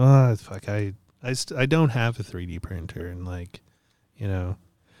yours. Oh fuck! I don't have a 3D printer, and like, you know.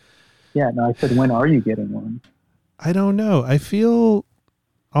 Yeah, no, I said, when are you getting one? I don't know. I feel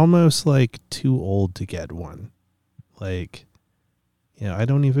almost like too old to get one. Like, you know, I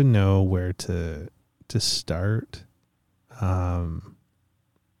don't even know where to start.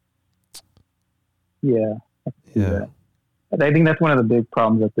 Yeah. Yeah. I think that's one of the big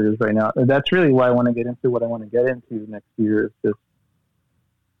problems that there is right now. That's really why I want to get into what I want to get into next year, is just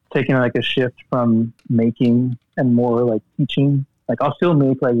taking like a shift from making and more like teaching. Like I'll still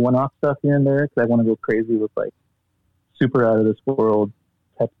make like one-off stuff here and there because I want to go crazy with like super out of this world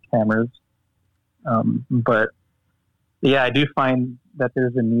type cameras. But yeah, I do find that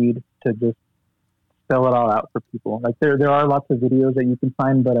there's a need to just spell it all out for people. Like there are lots of videos that you can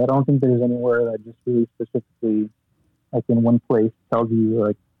find, but I don't think there's anywhere that just really specifically, like in one place, tells you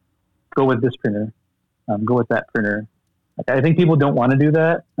like, go with this printer, go with that printer. Like I think people don't want to do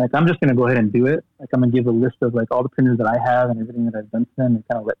that. Like I'm just going to go ahead and do it. Like I'm going to give a list of like all the printers that I have and everything that I've done to them, and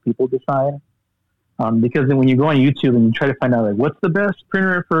kind of let people decide. Because then when you go on YouTube and you try to find out like what's the best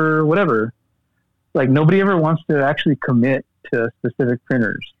printer for whatever, like nobody ever wants to actually commit to specific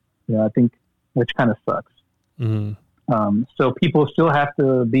printers. You know, I think, which kind of sucks. Mm-hmm. So people still have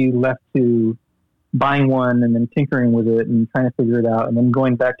to be left to buying one and then tinkering with it and trying to figure it out, and then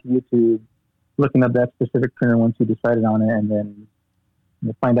going back to YouTube, looking up that specific printer once you decided on it, and then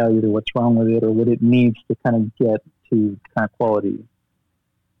you find out either what's wrong with it or what it needs to kind of get to kind of quality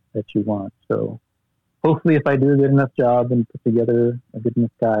that you want. So hopefully if I do a good enough job and put together a good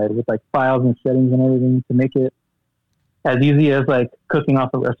enough guide with like files and settings and everything to make it as easy as like cooking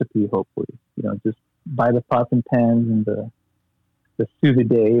off a recipe, hopefully, you know, just buy the pots and pans and the sous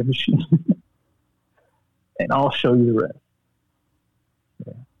vide machine and I'll show you the rest.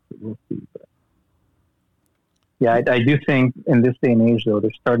 Yeah, we'll see. But yeah, I do think in this day and age, though,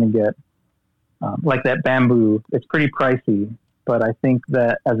 they're starting to get like that Bamboo. It's pretty pricey, but I think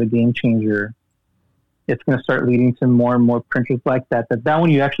that as a game changer, it's going to start leading to more and more printers like that. That one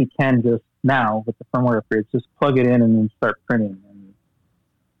you actually can just now with the firmware upgrades, just plug it in and then start printing, and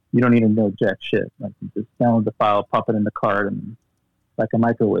you don't need to know jack shit. Like you just download the file, pop it in the card, and like a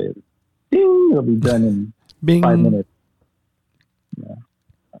microwave, ding, it'll be done in Bing. 5 minutes. Yeah,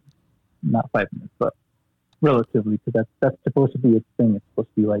 not 5 minutes, but relatively, because that's supposed to be its thing. It's supposed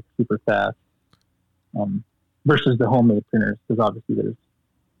to be like super fast, versus the homemade printers. Because obviously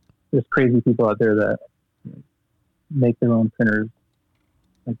there's crazy people out there that make their own printers,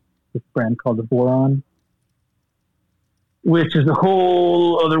 like this brand called the Boron, which is a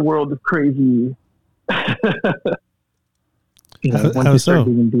whole other world of crazy. Once you start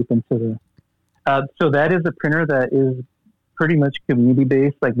digging deep into the, so that is a printer that is pretty much community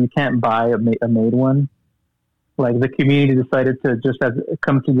based. Like you can't buy a made one. Like the community decided to just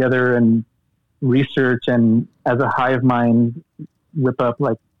come together and research, and as a hive mind, whip up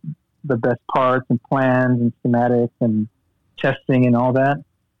like the best parts and plans and schematics and testing and all that.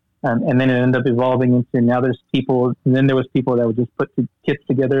 And then it ended up evolving into, now there's people, and then there was people that would just put kits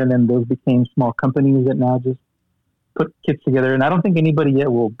together, and then those became small companies that now just put kits together. And I don't think anybody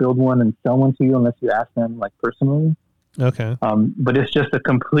yet will build one and sell one to you unless you ask them like personally. Okay. But it's just a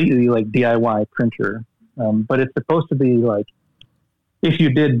completely like DIY printer. But it's supposed to be like, if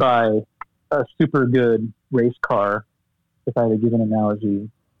you did buy a super good race car, if I had to give an analogy,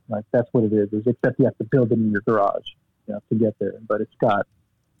 like that's what it is except you have to build it in your garage, you know, to get there. But it's got,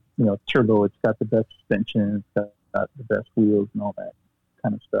 you know, turbo, it's got the best suspension, it's got the best wheels and all that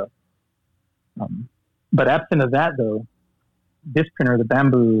kind of stuff. But absent of that, though, this printer, the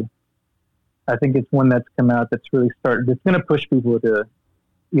Bamboo, I think it's one that's come out that's really it's going to push people to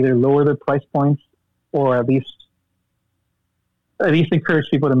either lower their price points or at least encourage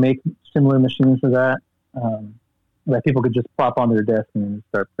people to make similar machines to that, that people could just plop on their desk and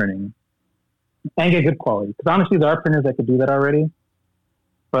start printing and get good quality. Because honestly, there are printers that could do that already.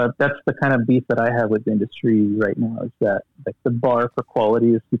 But that's the kind of beef that I have with the industry right now, is that like the bar for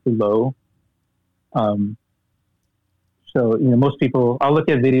quality is super low. So, you know, most people, I'll look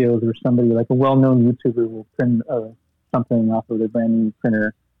at videos where somebody like a well-known YouTuber will print something off of their brand new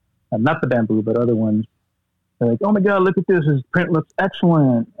printer, not the bamboo, but other ones. They're like, oh my God, look at this. His print looks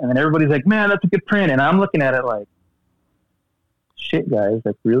excellent. And then everybody's like, man, that's a good print. And I'm looking at it like, shit, guys,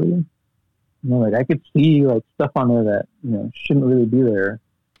 like, really? You know, like, I could see, like, stuff on there that, you know, shouldn't really be there.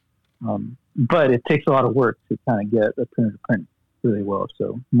 But it takes a lot of work to kind of get a printer to print really well.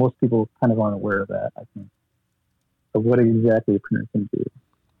 So most people kind of aren't aware of that, I think, of what exactly a printer can do.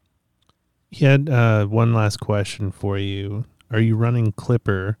 He had one last question for you. Are you running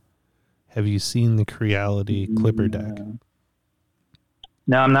Klipper? Have you seen the Creality Klipper deck?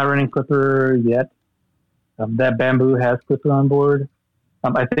 No, I'm not running Klipper yet. That Bamboo has Klipper on board.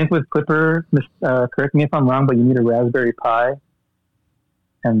 I think with Klipper, correct me if I'm wrong, but you need a Raspberry Pi,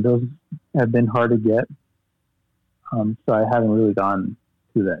 and those have been hard to get. So I haven't really gone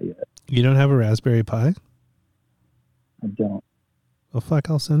through that yet. You don't have a Raspberry Pi? I don't. Well, fuck,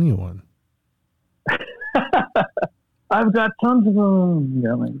 I'll send you one. I've got tons of them. You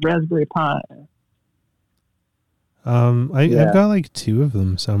know, like Raspberry Pi. I've got like 2 of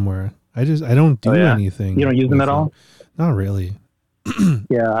them somewhere. I don't do anything. You don't use them at all? Not really.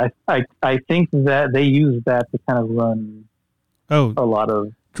 Yeah, I think that they use that to kind of run a lot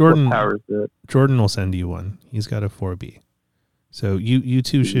of Jordan what powers it. Jordan will send you one. He's got a 4B. So you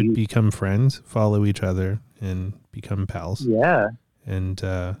two should become friends, follow each other, and become pals. Yeah. And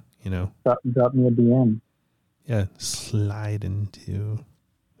you know, drop me a DM. Yeah, slide into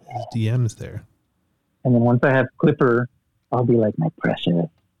his DMs there. And then once I have Klipper, I'll be like, my precious.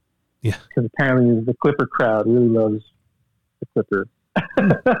 Yeah. Because apparently the Klipper crowd really loves the Klipper.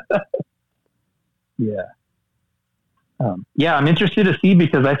 Yeah. Yeah, I'm interested to see,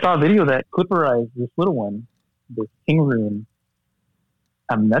 because I saw a video that Klipperized this little one, this King Rune.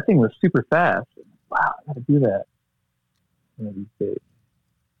 That thing was super fast. Wow, I got to do that one of these days.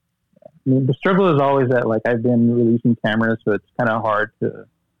 I mean, the struggle is always that, like, I've been releasing cameras, so it's kind of hard to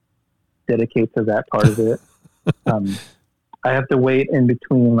dedicate to that part of it. I have to wait in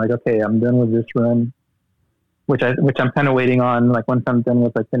between, like, okay, I'm done with this run, which I'm kind of waiting on. Like, once I'm done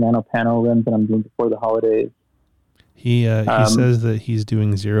with, like, the nano panel runs that I'm doing before the holidays. He says that he's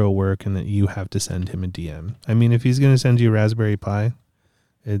doing zero work and that you have to send him a DM. I mean, if he's going to send you a Raspberry Pi,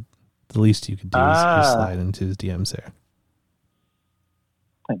 the least you could do is just slide into his DMs there.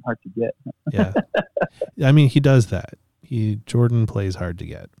 Hard to get. Yeah. I mean, he does that. Jordan plays hard to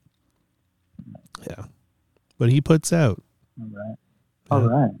get. Yeah. But he puts out. All right. All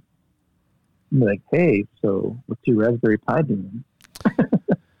right. I'm like, hey, so what's your Raspberry Pi doing?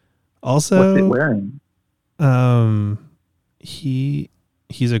 Also, what's it wearing?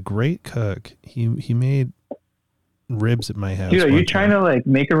 He's a great cook. He made ribs at my house. Dude, are you trying to, like,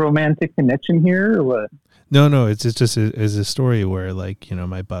 make a romantic connection here or what? No, it's just a story where, like, you know,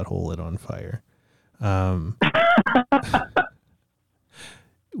 my butthole lit on fire.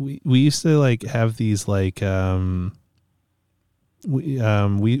 We used to, like, have these, like,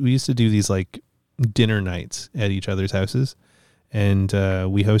 we used to do these, like, dinner nights at each other's houses, and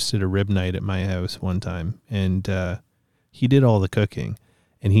we hosted a rib night at my house one time, and he did all the cooking,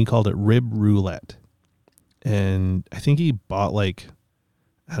 and he called it rib roulette. And I think he bought, like,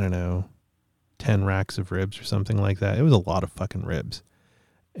 I don't know, 10 racks of ribs or something like that. It was a lot of fucking ribs.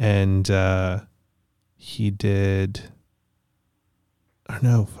 And he did, I don't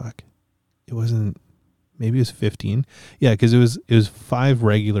know, fuck. It wasn't, maybe it was 15. Yeah, because it was 5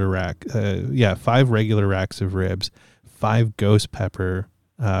 regular racks of ribs, 5 ghost pepper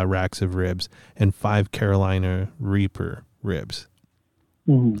racks of ribs, and 5 Carolina Reaper ribs,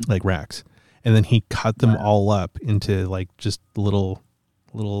 like racks. And then he cut them all up into, like, just little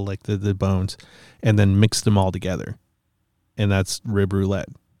like the bones, and then mixed them all together. And that's rib roulette,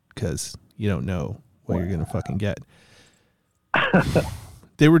 because you don't know what you're going to fucking get.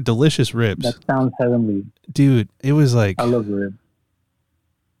 They were delicious ribs. That sounds heavenly. Dude, it was like, I love ribs.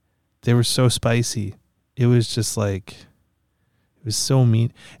 They were so spicy. It was just like, it was so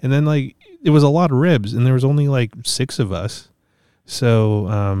meat. And then, like, it was a lot of ribs, and there was only like 6 of us.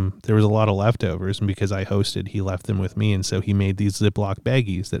 So there was a lot of leftovers, and because I hosted, he left them with me, and so he made these Ziploc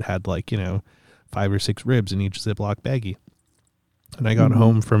baggies that had, like, you know, 5 or 6 ribs in each Ziploc baggie. And I got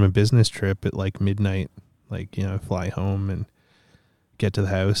home from a business trip at, like, midnight, like, you know, fly home and get to the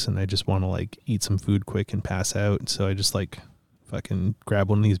house, and I just want to, like, eat some food quick and pass out. So I just, like, fucking grab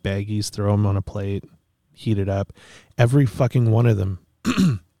one of these baggies, throw them on a plate, heat it up. Every fucking one of them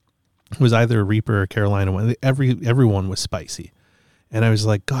was either a Reaper or Carolina one. Everyone was spicy. And I was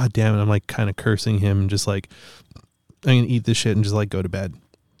like, God damn it. I'm, like, kind of cursing him and just like, I'm going to eat this shit and just, like, go to bed.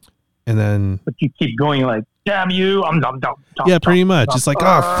 And then. But you keep going, like, damn you. Yeah, pretty much. It's like,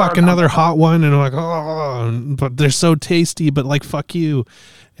 oh, fuck, another hot one. And I'm like, oh, but they're so tasty, but like, fuck you.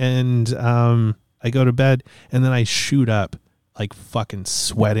 And I go to bed and then I shoot up like fucking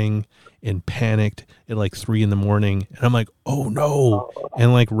sweating and panicked at like 3 a.m. And I'm like, oh no.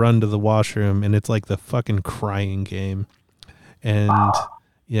 And like run to the washroom and it's like the fucking crying game. And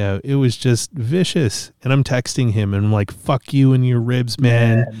yeah, it was just vicious. And I'm texting him and I'm like, fuck you and your ribs,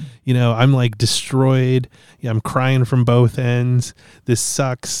 man. You know, I'm like destroyed. Yeah, I'm crying from both ends. This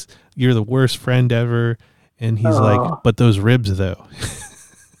sucks. You're the worst friend ever. And he's like, but those ribs though.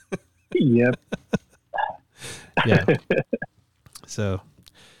 Yep. Yeah. So,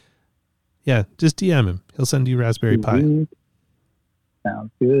 yeah, just DM him. He'll send you Raspberry Pi.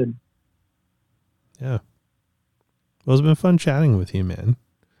 Sounds good. Yeah. Well, it's been fun chatting with you, man.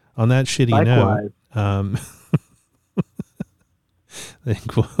 On that shitty Likewise. note, I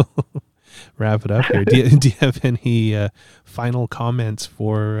think we'll wrap it up here. Do you have any final comments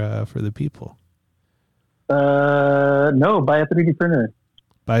for the people? No, buy a 3D printer.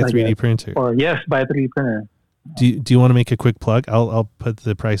 Buy a 3D printer. Or yes, buy a 3D printer. Do you want to make a quick plug? I'll put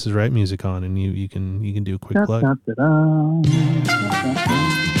the Price is Right music on, and you can do a quick plug.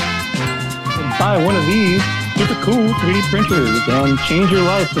 Buy one of these super cool 3D printers and change your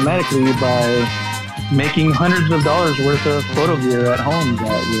life dramatically by making hundreds of dollars worth of photo gear at home that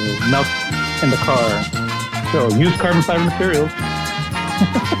will melt in the car. So use carbon fiber materials.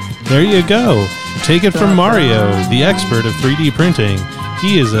 There you go. Take it from Mario, the expert of 3D printing.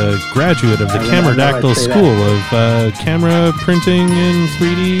 He is a graduate of the Cameradactyl School of Camera Printing and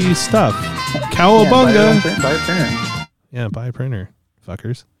 3D stuff. Cowabunga! Buy a printer. Yeah, buy a printer,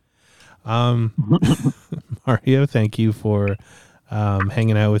 fuckers. Mario, thank you for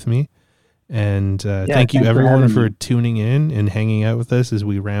hanging out with me. And thank you everyone for tuning in and hanging out with us as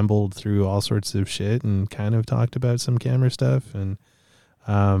we rambled through all sorts of shit and kind of talked about some camera stuff. And,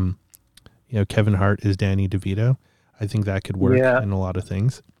 Kevin Hart is Danny DeVito. I think that could work in a lot of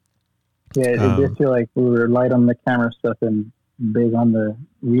things. Yeah, it did feel like we were light on the camera stuff and big on the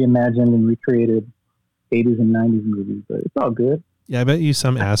reimagined and recreated 80s and 90s movies, but it's all good. Yeah, I bet you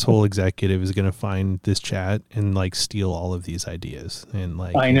some asshole executive is going to find this chat and like steal all of these ideas. And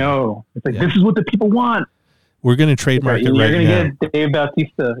like, I know. It's like, this is what the people want. We're going to trademark it right now. You're going to get Dave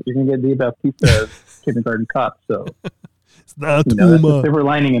Bautista. You're going to get Dave Bautista as Kindergarten Cop. So it's not that's the silver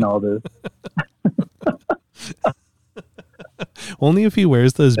lining in all this. Only if he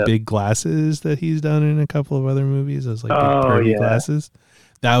wears those big glasses that he's done in a couple of other movies, those like big party glasses.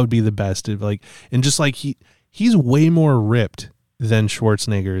 That would be the best. And just like he's way more ripped than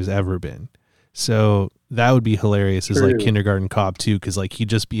Schwarzenegger has ever been. So that would be hilarious as like Kindergarten Cop too, because like he'd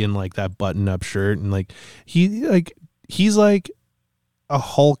just be in like that button up shirt and like he's like a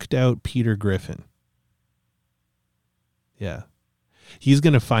hulked out Peter Griffin. Yeah. He's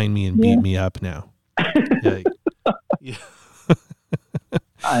gonna find me and beat me up now. Yeah.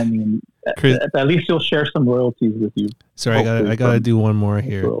 I mean, Chris, at least he'll share some royalties with you. Sorry, I gotta do one more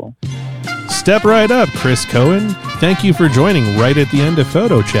here. Step right up, Chris Cohen. Thank you for joining right at the end of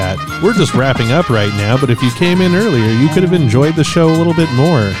Photo Chat. We're just wrapping up right now, but if you came in earlier, you could have enjoyed the show a little bit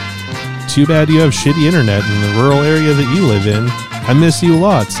more. Too bad you have shitty internet in the rural area that you live in. I miss you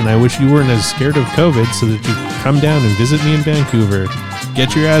lots, and I wish you weren't as scared of COVID so that you could come down and visit me in Vancouver.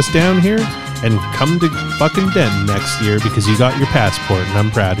 Get your ass down here and come to fucking Denton next year because you got your passport, and I'm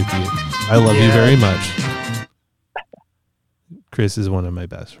proud of you. I love you very much. Chris is one of my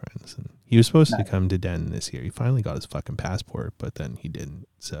best friends, and he was supposed to come to Denton this year. He finally got his fucking passport, but then he didn't.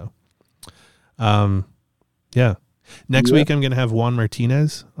 So, yeah. Next week, I'm going to have Juan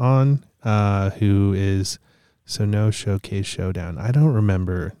Martinez on, who is No Showcase Showdown. I don't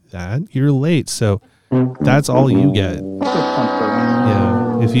remember that. You're late, so that's all you get. Yeah.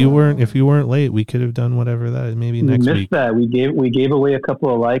 If you weren't late, we could have done whatever that is. Maybe next week. That. We gave away a couple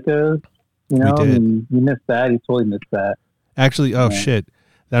of Leicas. You know, we did. And you missed that. You totally missed that. Actually, shit.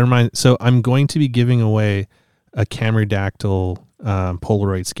 That reminds. So I'm going to be giving away a Cameradactyl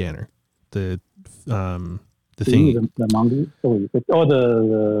Polaroid scanner. The thing. The mongoose.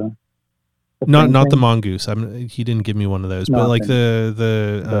 The not the mongoose. He didn't give me one of those, but like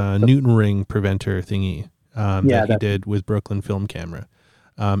the Newton ring preventer thingy that he did with Brooklyn Film Camera.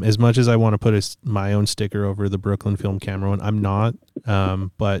 As much as I want to put my own sticker over the Brooklyn Film Camera one, I'm not.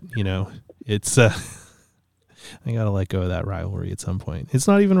 But you know, it's I gotta let go of that rivalry at some point. It's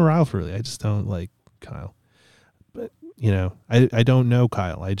not even a rivalry. I just don't like Kyle. But you know, I don't know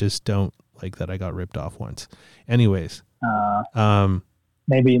Kyle. I just don't like that I got ripped off once. Anyways,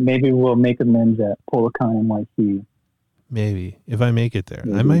 maybe we'll make amends at PolaCon NYC. Maybe if I make it there, I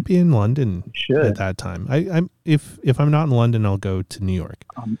Maybe. might be in London You should. at that time. I'm if I'm not in London, I'll go to New York.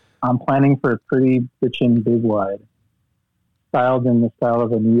 I'm planning for a pretty bitchin' big wide, styled in the style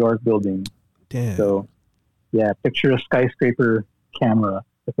of a New York building. Damn. So, yeah, picture a skyscraper camera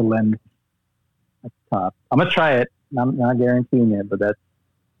with a lens at the top. I'm gonna try it. I'm not guaranteeing it, but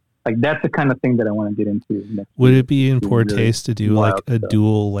that's the kind of thing that I want to get into next. Would year. it be in poor really taste to do like wild a stuff.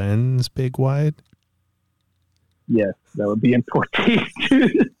 dual lens big wide? Yes, that would be in poor taste.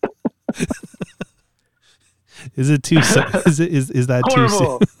 Is it too? Is that too?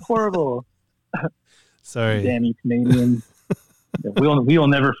 Horrible, horrible. Sorry. Damn you Canadians! We'll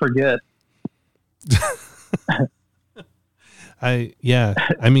never forget.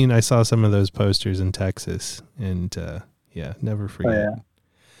 I mean, I saw some of those posters in Texas, and never forget.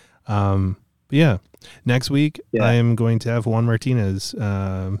 But yeah, next week I am going to have Juan Martinez,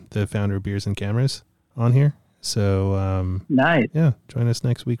 the founder of Beers and Cameras, on here. So Nice. yeah, join us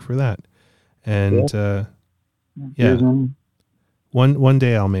next week for that. And Here's one. one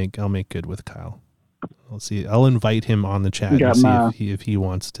day I'll make good with Kyle. I'll see. I'll invite him on the chat Got and see if he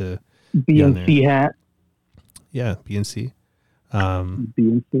wants to. BNC hat. Yeah, BNC.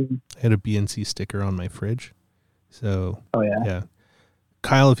 BNC. I had a BNC sticker on my fridge. So Oh yeah. yeah.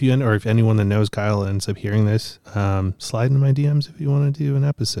 Kyle, if anyone that knows Kyle ends up hearing this, slide into my DMs if you want to do an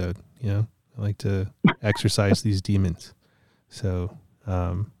episode. You know, I like to exercise these demons. So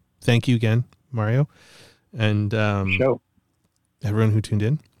thank you again, Mario. And Show. everyone who tuned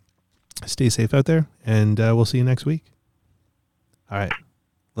in. Stay safe out there, and we'll see you next week. All right.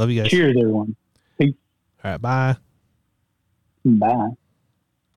 Love you guys. Cheers, everyone. All right. Bye. Bye.